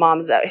see if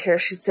Mom's out here.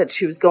 She said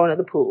she was going to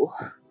the pool.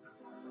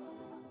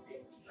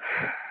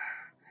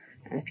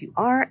 And if you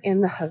are in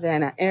the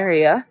Havana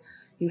area,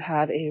 you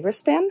have a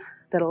wristband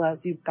that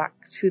allows you back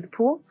to the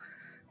pool.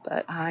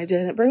 But I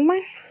didn't bring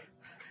mine.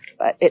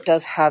 But it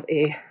does have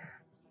a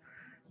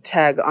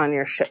tag on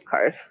your ship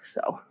card,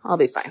 so I'll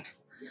be fine.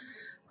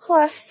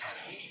 Plus,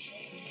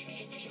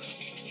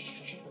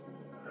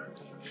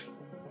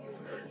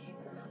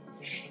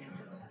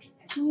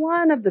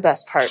 one of the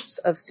best parts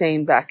of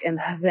staying back in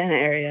the Havana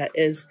area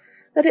is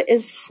that it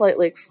is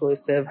slightly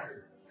exclusive.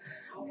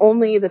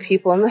 Only the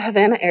people in the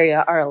Havana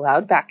area are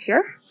allowed back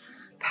here,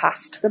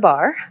 past the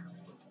bar.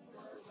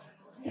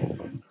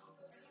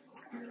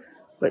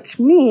 Which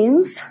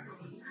means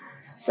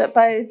that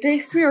by day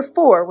 3 or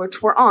 4,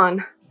 which we're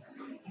on,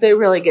 they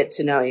really get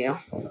to know you.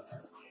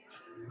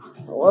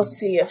 We'll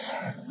see if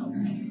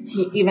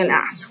he even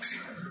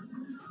asks.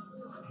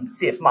 Let's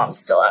see if Mom's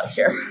still out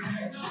here.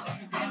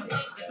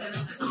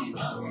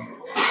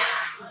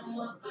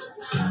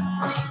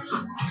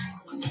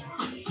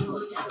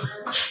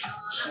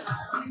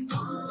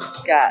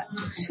 Got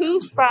 2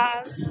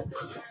 spas,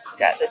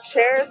 got the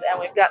chairs, and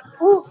we've got the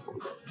pool.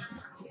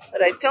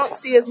 But I don't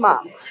see his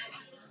mom.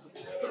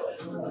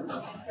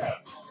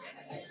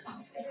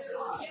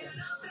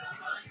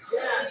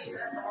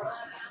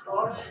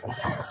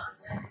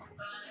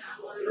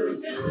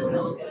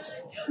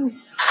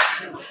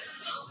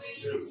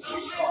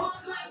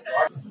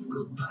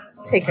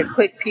 Take a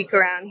quick peek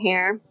around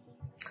here.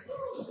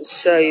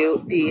 Show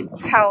you the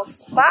towel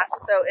spot.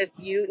 So if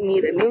you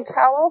need a new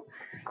towel,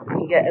 you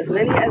can get as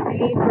many as you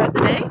need throughout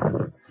the day.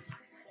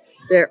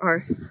 There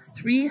are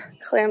 3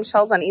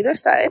 clamshells on either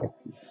side.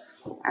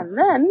 And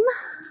then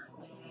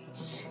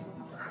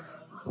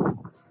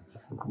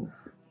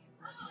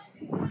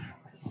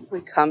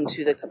we come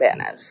to the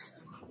cabanas.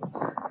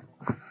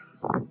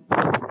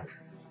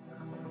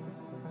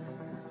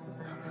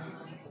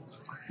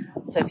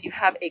 So if you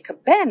have a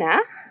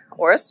cabana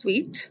or a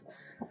suite,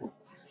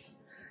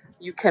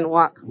 you can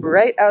walk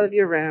right out of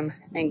your room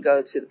and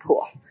go to the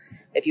pool.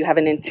 If you have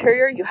an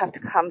interior, you have to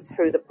come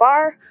through the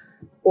bar,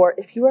 or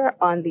if you are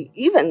on the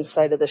even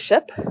side of the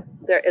ship,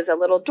 there is a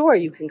little door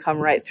you can come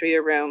right through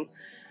your room.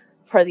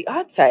 For the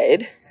odd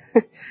side,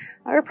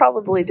 we're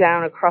probably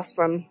down across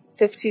from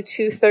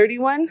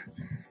 5231.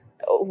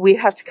 We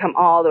have to come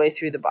all the way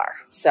through the bar.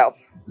 So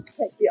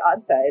take the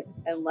odd side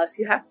unless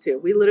you have to.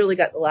 We literally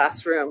got the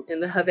last room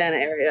in the Havana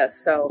area.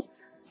 So,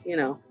 you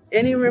know,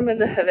 any room in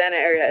the Havana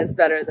area is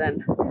better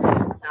than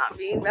not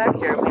being back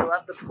here. We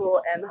love the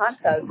pool and the hot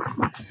tubs.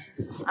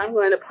 I'm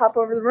going to pop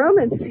over the room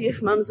and see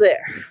if Mom's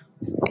there.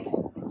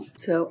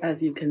 So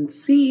as you can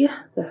see,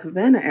 the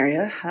Havana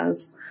area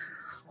has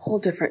a whole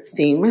different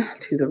theme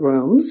to the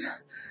rooms.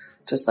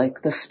 Just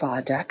like the spa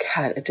deck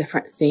had a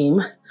different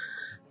theme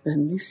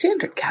than the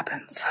standard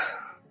cabins.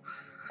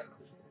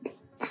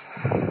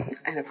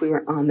 And if we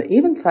were on the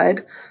even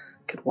side,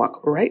 could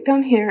walk right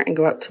down here and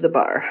go out to the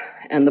bar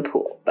and the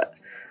pool. But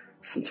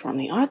since we're on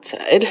the odd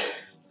side,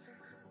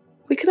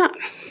 we cannot.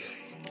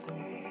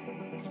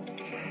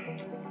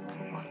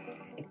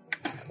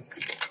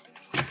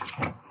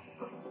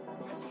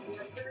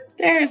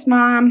 There's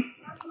Mom.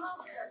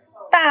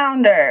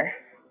 Found her.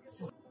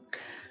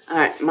 All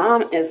right,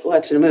 Mom is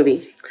watching a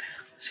movie.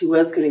 She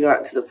was going to go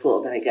out to the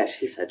pool, but I guess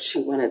she said she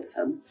wanted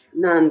some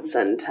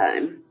non-sun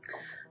time.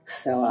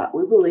 So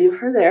we will leave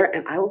her there,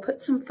 and I will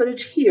put some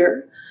footage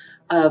here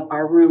of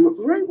our room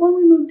right when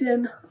we moved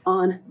in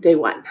on day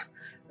 1.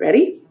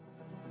 Ready?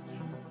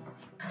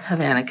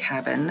 Havana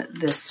cabin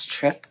this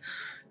trip,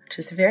 which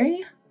is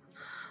very,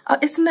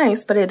 it's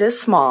nice, but it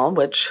is small,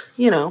 which,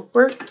 you know,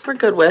 we're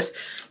good with.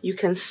 You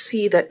can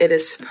see that it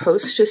is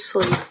supposed to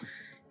sleep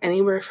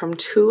anywhere from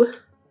 2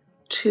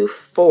 to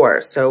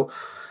 4. So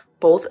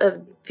both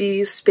of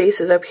these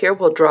spaces up here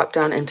will drop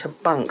down into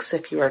bunks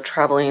if you are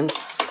traveling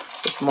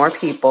with more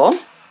people.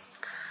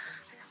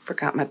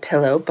 Forgot my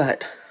pillow,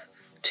 but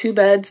 2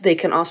 beds. They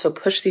can also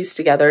push these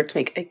together to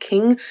make a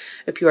king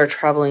if you are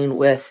traveling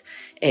with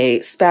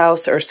a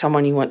spouse or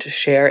someone you want to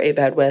share a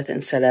bed with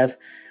instead of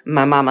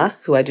my mama,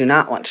 who I do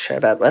not want to share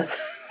a bed with.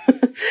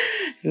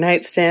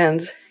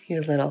 Nightstands,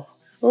 your little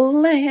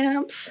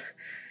lamps.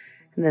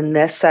 And then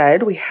this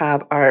side, we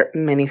have our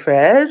mini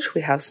fridge.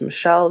 We have some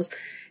shelves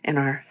and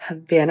our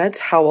Havana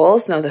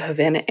towels. Now, the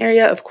Havana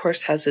area, of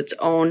course, has its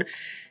own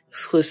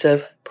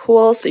exclusive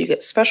pool. So you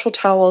get special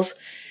towels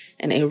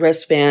and a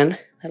wristband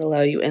that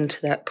allow you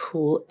into that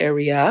pool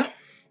area.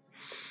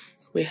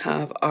 We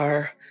have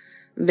our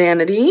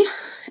vanity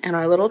and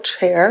our little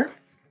chair,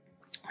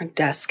 our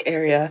desk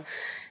area.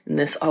 And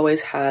this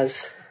always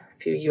has a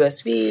few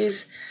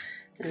USBs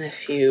and a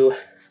few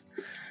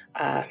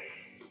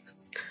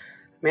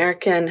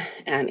American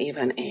and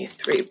even a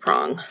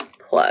 3-prong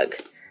plug.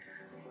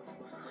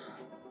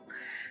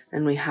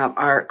 Then we have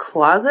our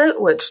closet,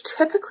 which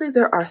typically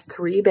there are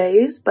 3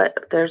 bays,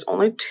 but there's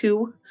only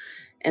 2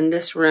 in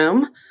this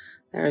room.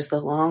 There's the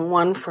long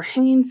one for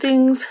hanging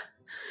things,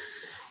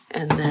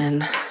 and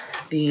then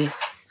the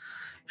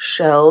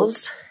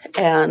shelves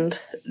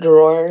and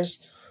drawers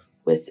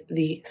with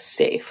the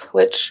safe,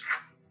 which,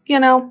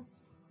 you know,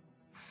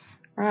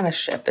 we're on a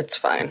ship. It's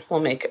fine. We'll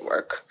make it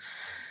work.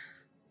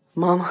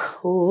 Mom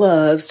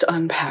loves to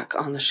unpack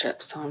on the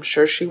ship, so I'm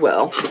sure she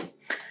will.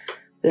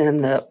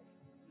 Then the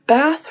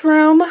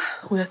bathroom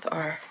with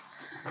our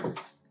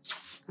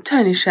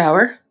tiny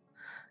shower.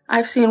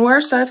 I've seen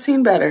worse, I've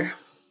seen better.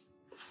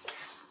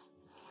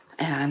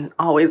 And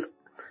always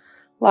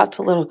lots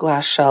of little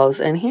glass shelves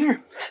in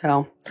here.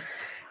 So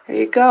there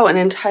you go, an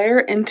entire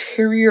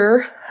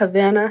interior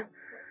Havana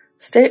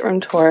stateroom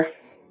tour.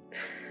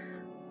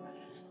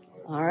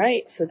 All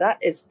right, so that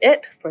is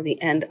it for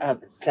the end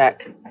of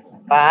deck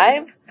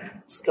 5.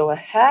 Let's go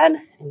ahead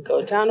and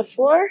go down a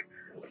floor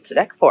to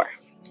deck 4.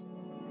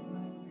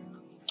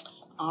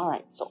 All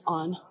right, so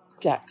on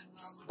deck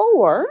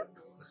 4,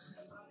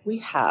 we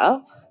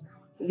have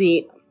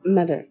the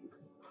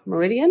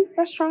Meridian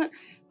restaurant.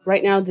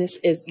 Right now, this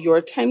is your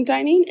time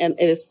dining, and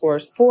it is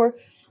floors 4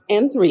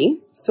 and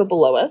 3. So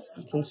below us,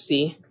 you can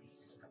see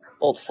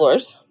both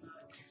floors.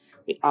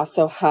 We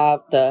also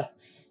have the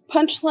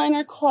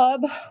Punchliner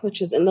Club,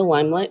 which is in the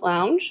Limelight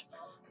Lounge,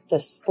 the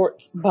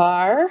sports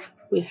bar.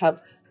 We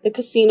have the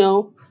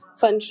casino,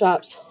 fun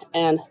shops,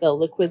 and the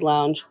liquid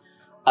lounge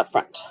up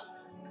front.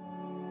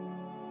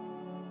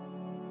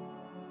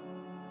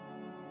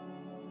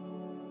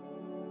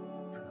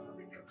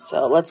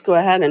 So let's go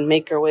ahead and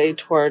make our way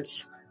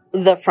towards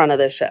the front of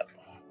the ship.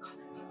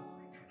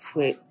 If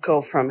we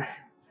go from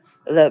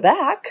the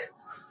back,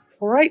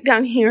 right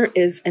down here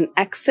is an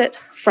exit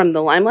from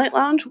the Limelight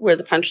Lounge where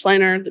the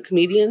Punchliner, the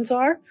comedians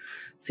are.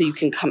 So you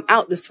can come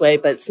out this way,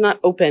 but it's not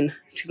open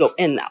to go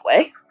in that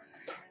way.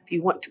 If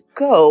you want to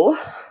go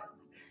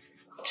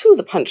to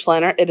the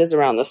Punchliner, it is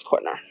around this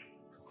corner.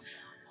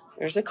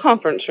 There's a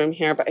conference room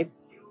here, but I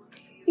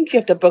think you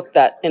have to book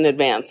that in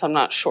advance. I'm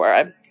not sure.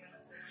 I've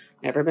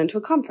never been to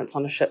a conference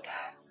on a ship.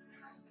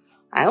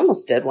 I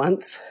almost did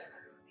once.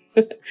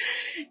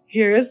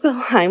 Here is the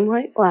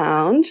Limelight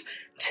Lounge.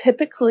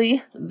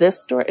 Typically,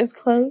 this door is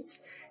closed,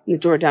 and the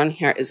door down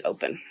here is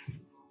open.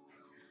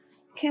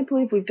 Can't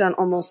believe we've done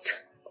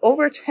almost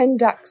over 10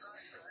 ducks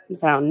and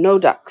found no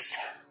ducks.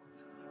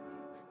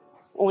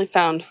 Only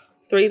found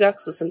 3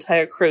 ducks this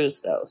entire cruise,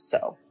 though,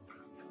 so.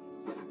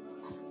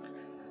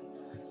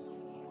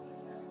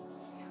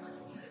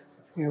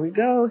 Here we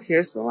go.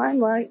 Here's the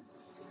Limelight.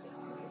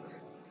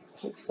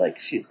 Looks like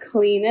she's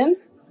cleaning.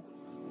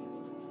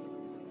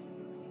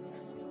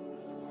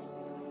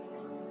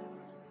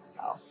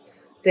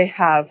 They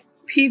have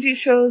PG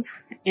shows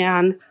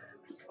and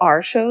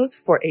R shows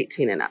for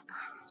 18 and up.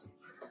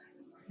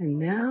 And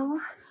now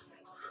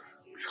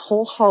this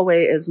whole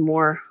hallway is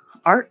more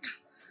art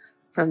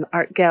from the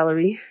art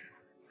gallery.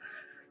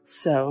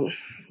 So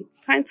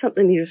find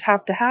something you just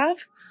have to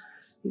have.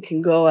 You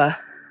can go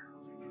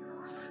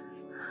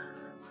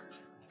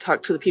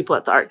talk to the people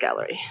at the art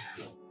gallery.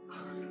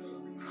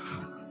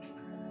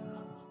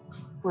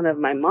 One of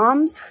my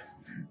mom's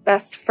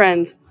best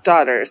friend's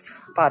daughters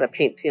bought a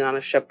painting on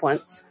a ship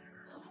once.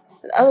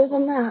 But other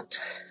than that,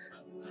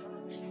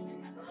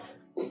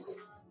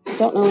 I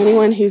don't know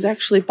anyone who's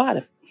actually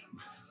bought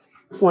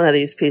one of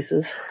these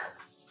pieces.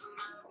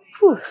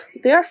 Whew,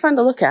 they are fun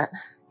to look at.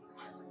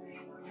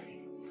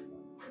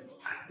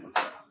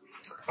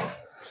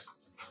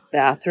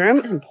 Bathroom,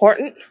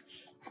 important.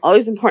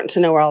 Always important to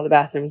know where all the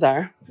bathrooms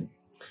are.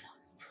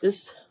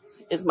 This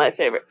is my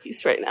favorite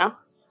piece right now.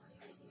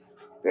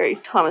 Very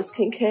Thomas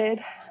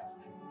Kincaid.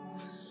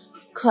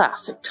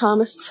 Classic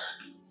Thomas.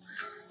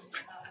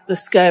 The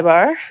Sky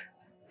Bar.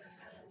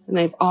 And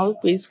they've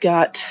always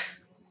got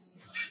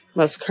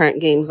most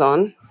current games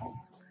on.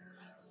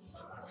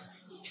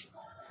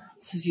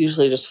 This is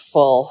usually just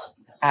full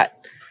at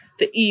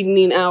the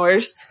evening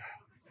hours.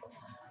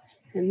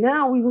 And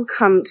now we will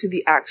come to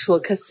the actual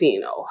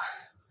casino.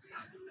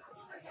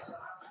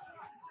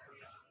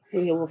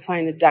 Maybe we'll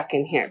find a duck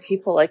in here.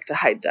 People like to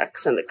hide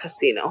ducks in the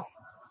casino.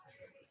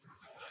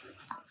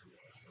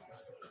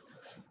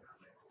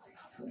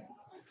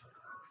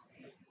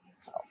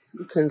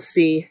 You can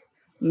see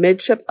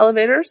midship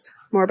elevators,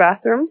 more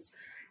bathrooms,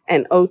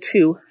 and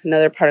O2,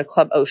 another part of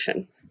Club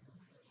Ocean.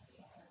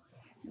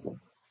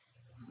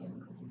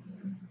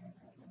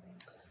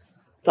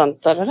 Dun,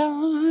 dun, dun,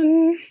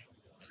 dun.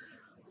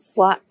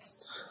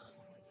 Slots.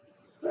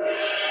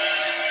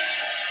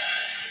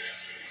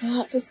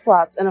 Lots of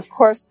slots. And of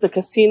course, the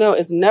casino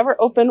is never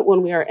open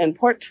when we are in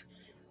port.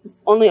 It's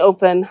only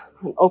open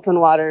on open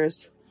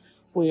waters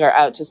when we are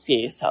out to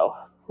sea. So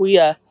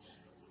we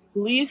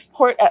leave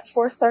port at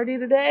 4:30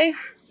 today.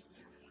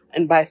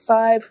 And by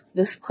 5,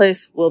 this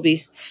place will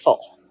be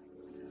full.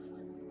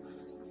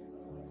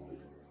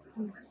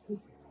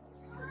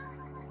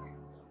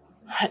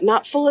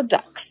 Not full of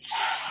ducks.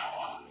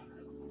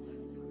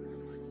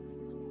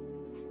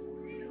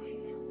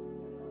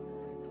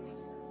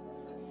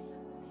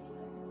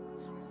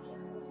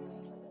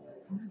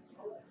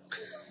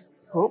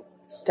 Oh,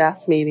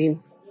 staff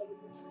meeting.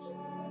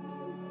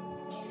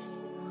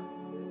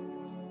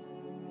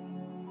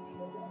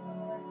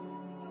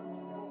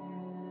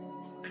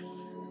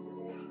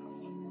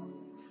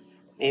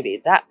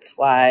 Maybe that's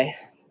why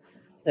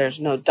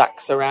there's no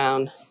ducks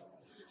around.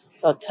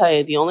 So I'll tell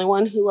you, the only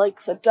one who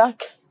likes a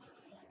duck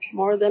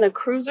more than a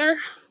cruiser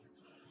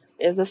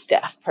is a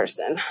staff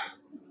person.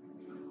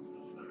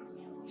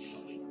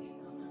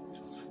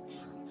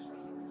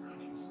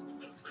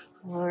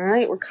 All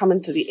right, we're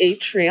coming to the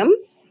atrium.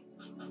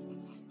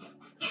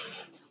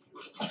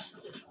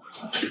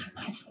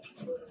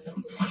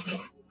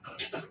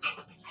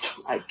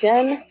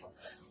 Again,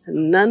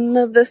 none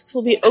of this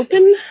will be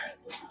open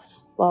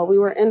while we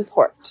were in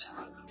port.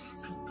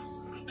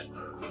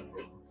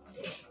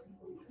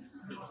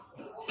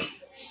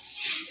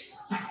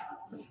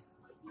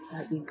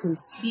 But you can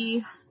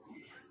see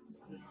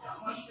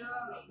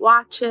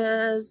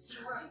watches,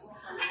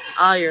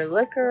 all your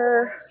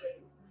liquor,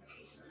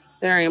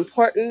 very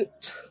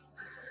important.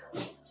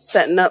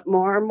 Setting up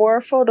more and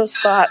more photo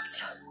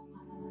spots.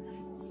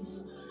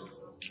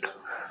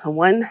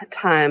 One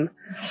time,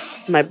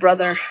 my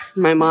brother,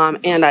 my mom,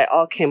 and I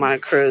all came on a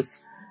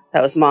cruise.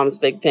 That was Mom's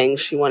big thing.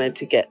 She wanted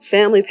to get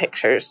family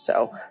pictures,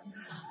 so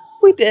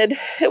we did.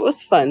 It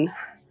was fun.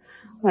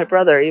 My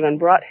brother even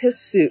brought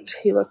his suit.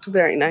 He looked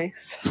very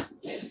nice.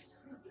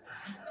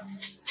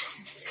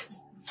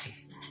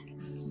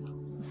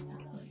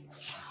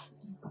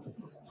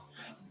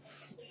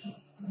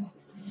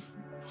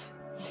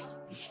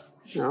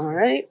 All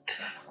right.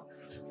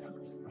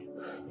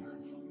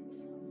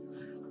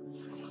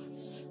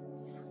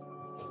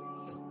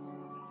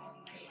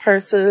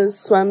 Purses,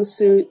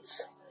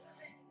 swimsuits,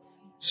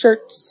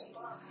 shirts,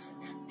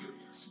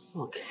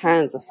 all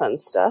kinds of fun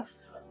stuff.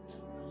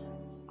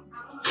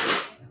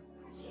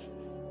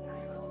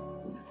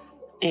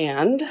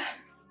 And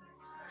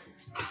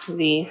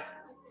the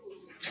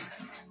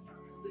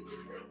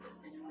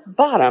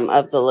bottom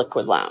of the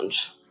liquid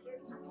lounge.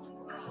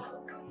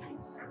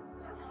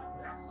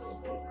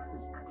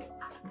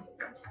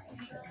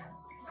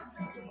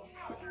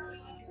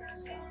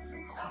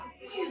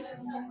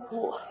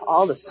 Ooh,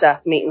 all the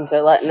staff meetings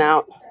are letting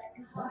out.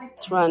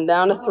 Let's run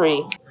down to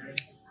 3.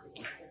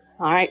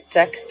 All right,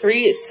 deck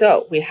 3.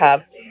 So we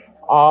have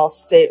all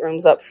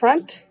staterooms up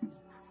front.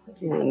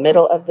 In the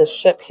middle of the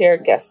ship here,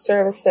 guest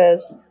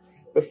services,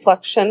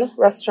 reflection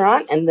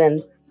restaurant, and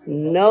then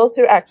no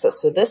through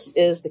access. So this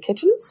is the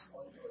kitchens.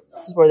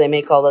 This is where they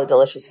make all the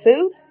delicious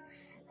food.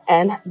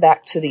 And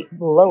back to the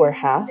lower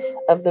half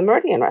of the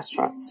Meridian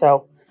restaurant.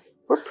 So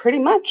we're pretty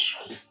much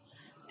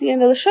at the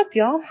end of the ship,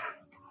 y'all.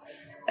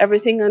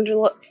 Everything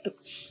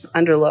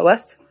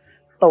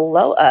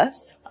below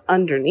us,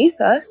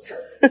 underneath us,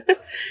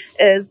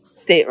 is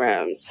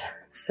staterooms.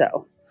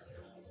 So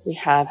we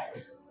have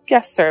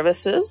guest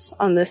services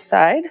on this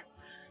side,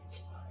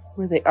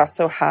 where they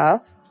also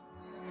have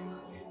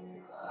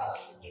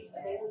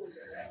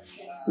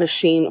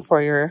machine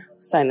for your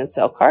sign and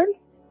sale card.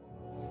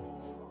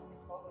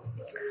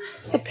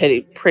 It's a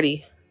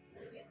pretty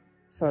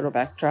photo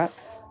backdrop.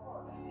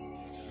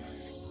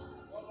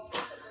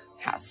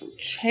 Have some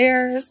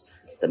chairs,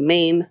 the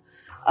main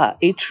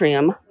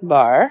atrium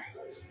bar.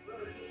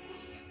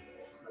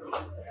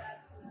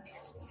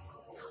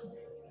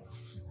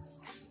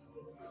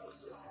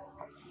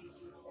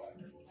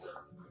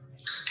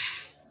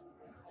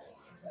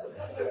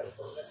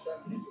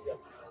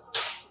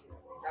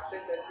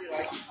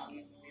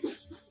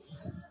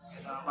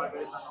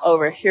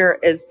 Over here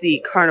is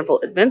the Carnival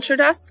Adventure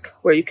Desk,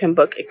 where you can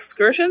book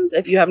excursions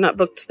if you have not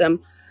booked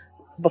them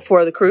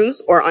before the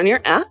cruise or on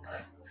your app.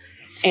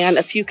 And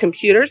a few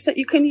computers that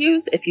you can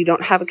use if you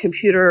don't have a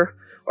computer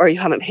or you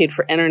haven't paid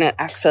for internet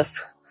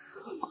access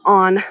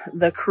on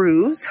the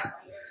cruise.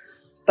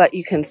 But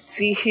you can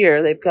see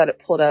here, they've got it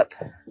pulled up,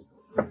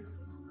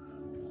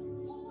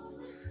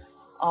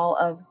 all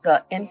of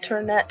the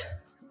internet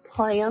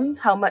plans,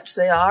 how much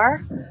they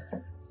are.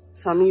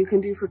 Some you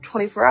can do for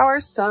 24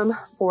 hours, some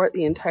for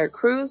the entire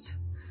cruise.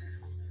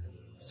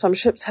 Some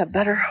ships have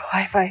better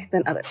Wi-Fi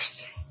than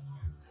others.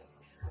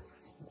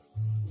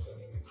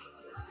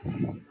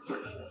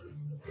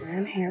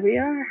 And here we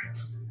are.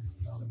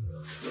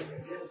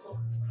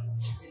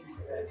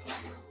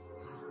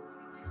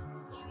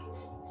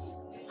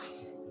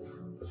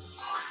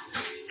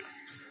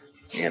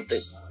 We have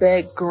the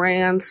big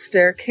grand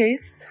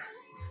staircase.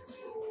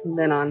 And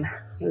then on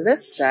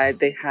this side,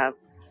 they have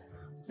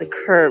the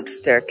curved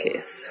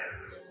staircase.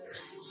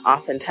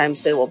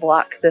 Oftentimes they will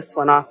block this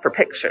one off for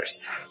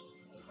pictures.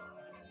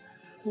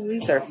 Well,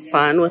 these are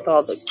fun with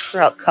all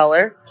the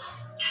color.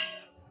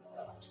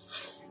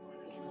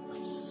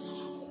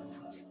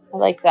 I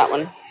like that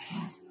one.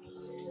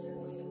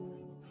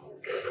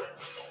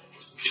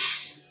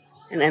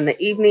 And in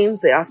the evenings,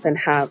 they often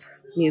have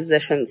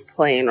musicians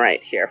playing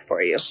right here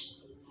for you.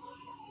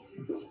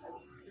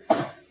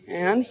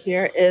 And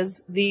here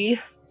is the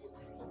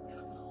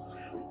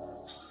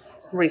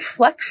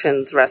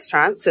Reflections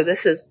restaurant. So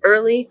this is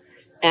early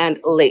and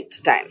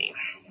late dining.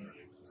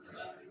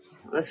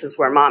 This is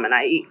where Mom and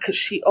I eat because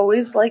she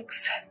always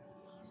likes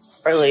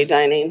early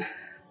dining.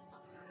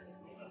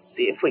 Let's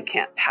see if we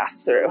can't pass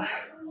through.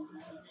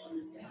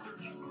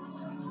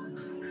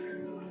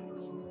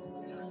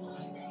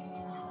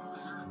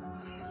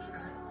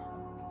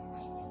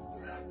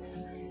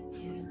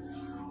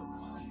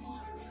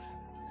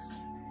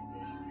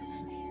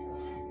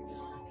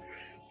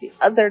 The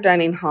other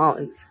dining hall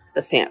is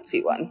the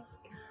fancy one.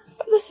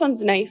 But this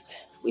one's nice.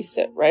 We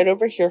sit right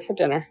over here for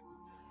dinner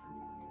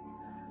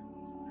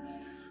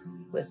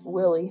with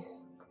Willie,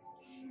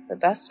 the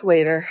best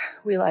waiter.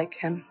 We like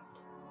him.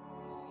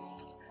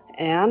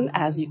 And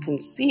as you can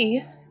see,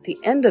 at the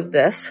end of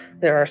this,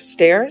 there are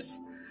stairs.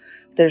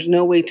 There's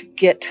no way to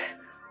get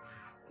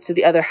to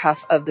the other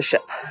half of the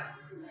ship,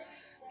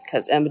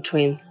 because in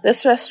between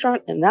this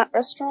restaurant and that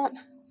restaurant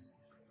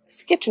is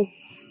the kitchen.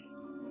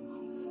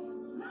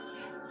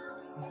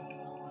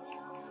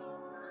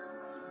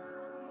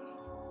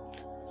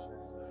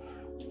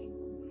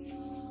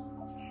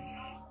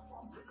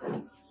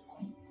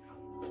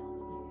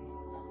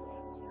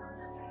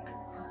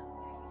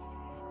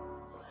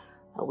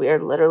 We are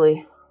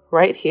literally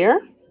right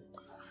here.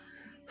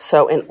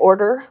 So in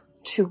order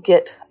to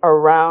get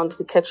around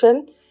the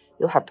kitchen,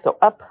 you'll have to go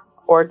up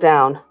or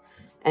down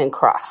and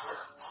cross.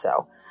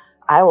 So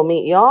I will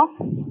meet y'all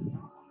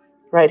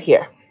right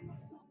here.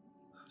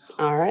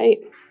 All right,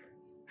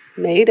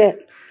 made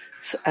it.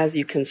 So as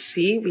you can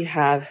see, we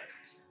have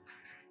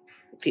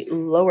the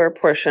lower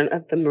portion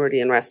of the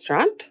Meridian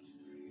restaurant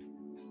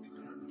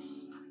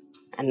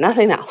and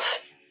nothing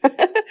else.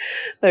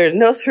 There's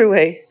no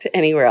throughway to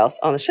anywhere else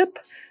on the ship.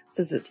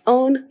 This is its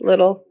own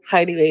little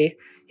hideaway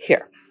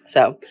here.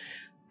 So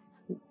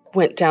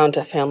went down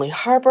to Family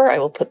Harbor. I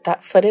will put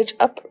that footage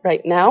up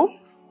right now.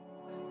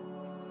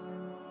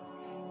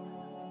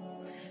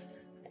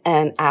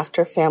 And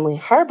after Family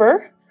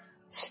Harbor,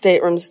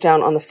 staterooms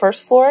down on the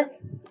first floor,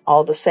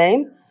 all the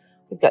same.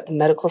 We've got the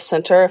medical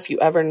center. If you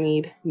ever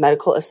need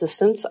medical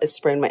assistance, I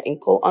sprained my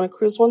ankle on a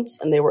cruise once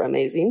and they were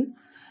amazing.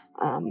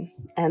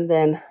 And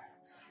then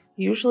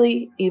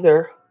usually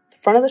either the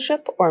front of the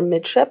ship or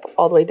midship,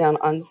 all the way down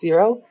on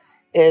 0,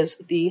 is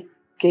the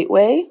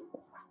gateway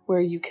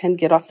where you can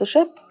get off the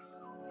ship.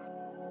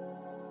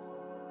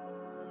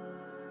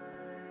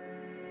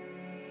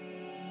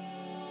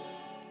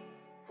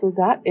 So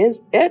that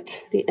is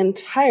it, the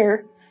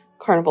entire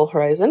Carnival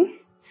Horizon.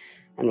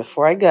 And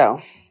before I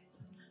go,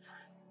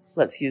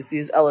 let's use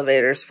these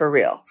elevators for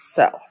real.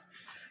 So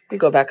we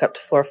go back up to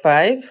floor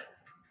 5.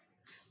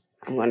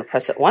 I'm going to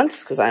press it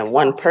once because I am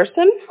one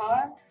person.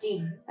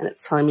 And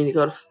it's telling me to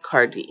go to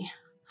car D.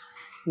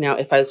 Now,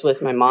 if I was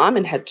with my mom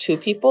and had 2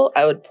 people,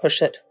 I would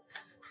push it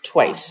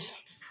twice.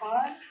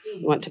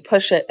 You want to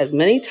push it as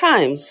many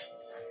times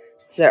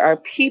as there are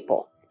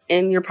people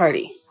in your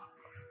party.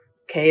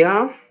 Okay,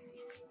 y'all?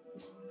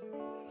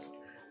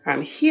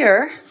 From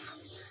here,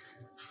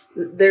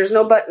 there's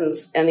no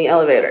buttons in the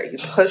elevator. You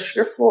push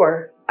your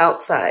floor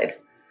outside.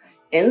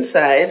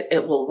 Inside,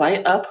 it will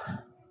light up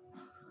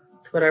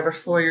to whatever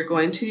floor you're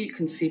going to. You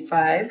can see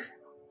 5.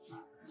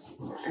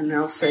 And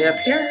they'll say up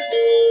here.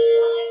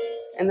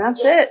 And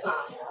that's it.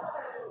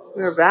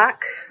 We're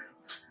back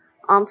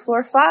on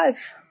floor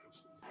 5.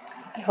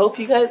 I hope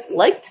you guys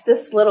liked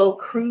this little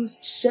cruise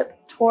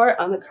ship tour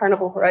on the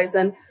Carnival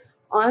Horizon.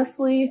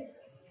 Honestly,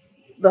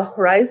 the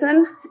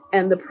Horizon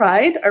and the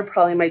Pride are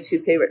probably my 2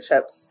 favorite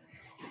ships.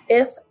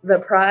 If the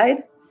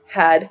Pride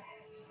had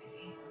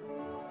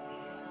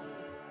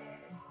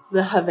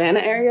the Havana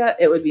area,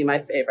 it would be my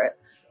favorite.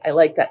 I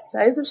like that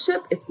size of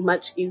ship. It's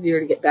much easier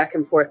to get back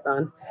and forth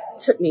on.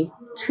 It took me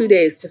 2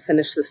 days to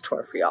finish this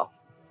tour for y'all.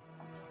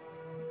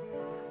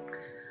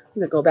 I'm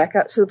gonna go back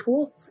out to the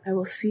pool. I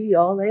will see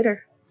y'all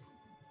later.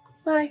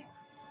 Bye.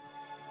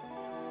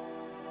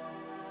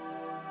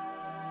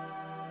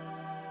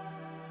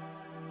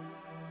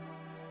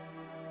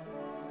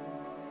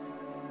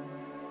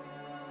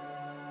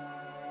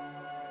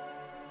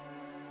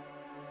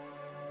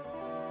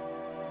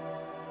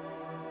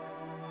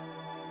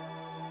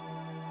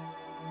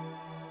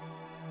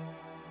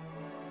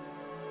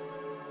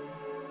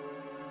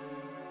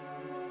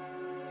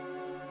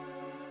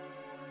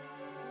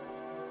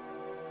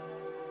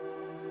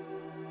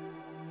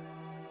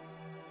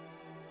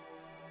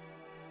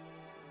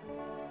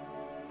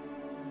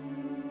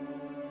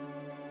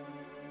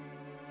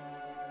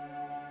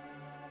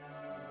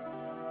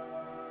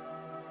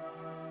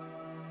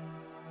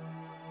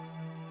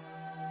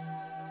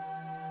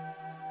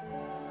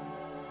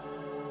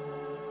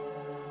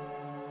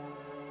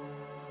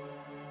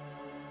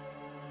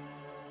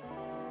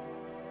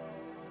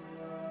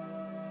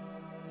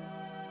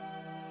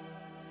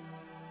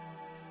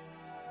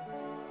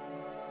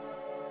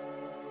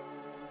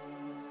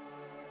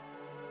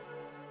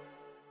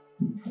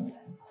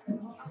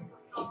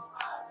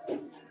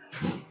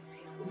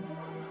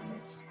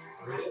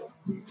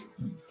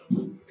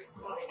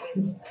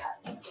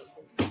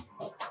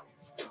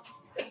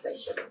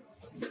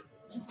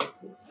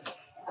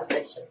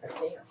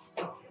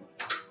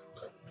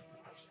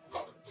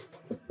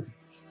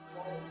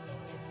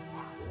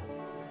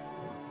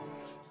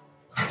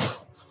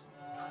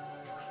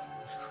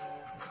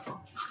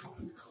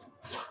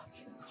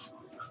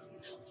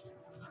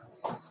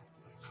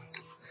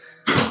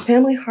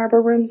 Family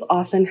harbor rooms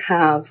often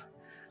have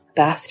a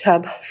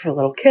bathtub for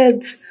little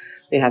kids.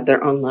 They have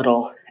their own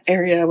little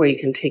area where you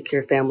can take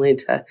your family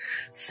to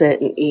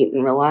sit and eat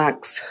and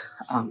relax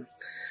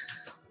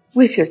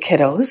with your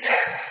kiddos.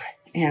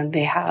 And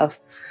they have,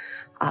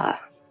 I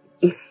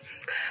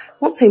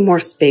won't say more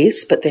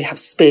space, but they have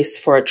space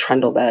for a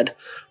trundle bed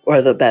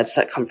or the beds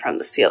that come from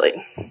the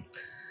ceiling.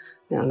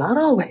 Now, not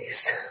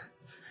always,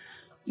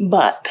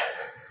 but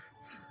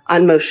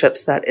on most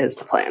ships, that is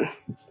the plan.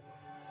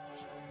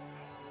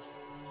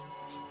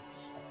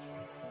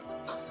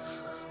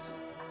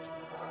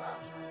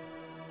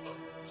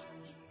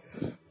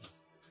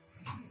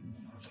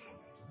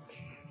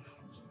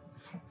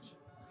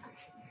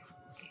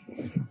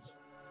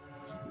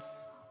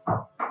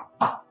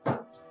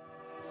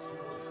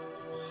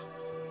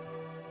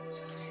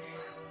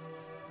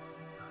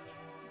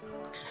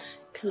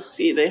 You can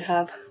see they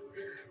have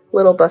a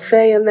little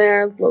buffet in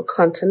there, little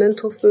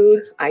continental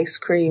food, ice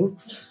cream,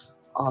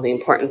 all the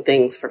important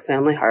things for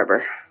Family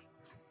Harbor.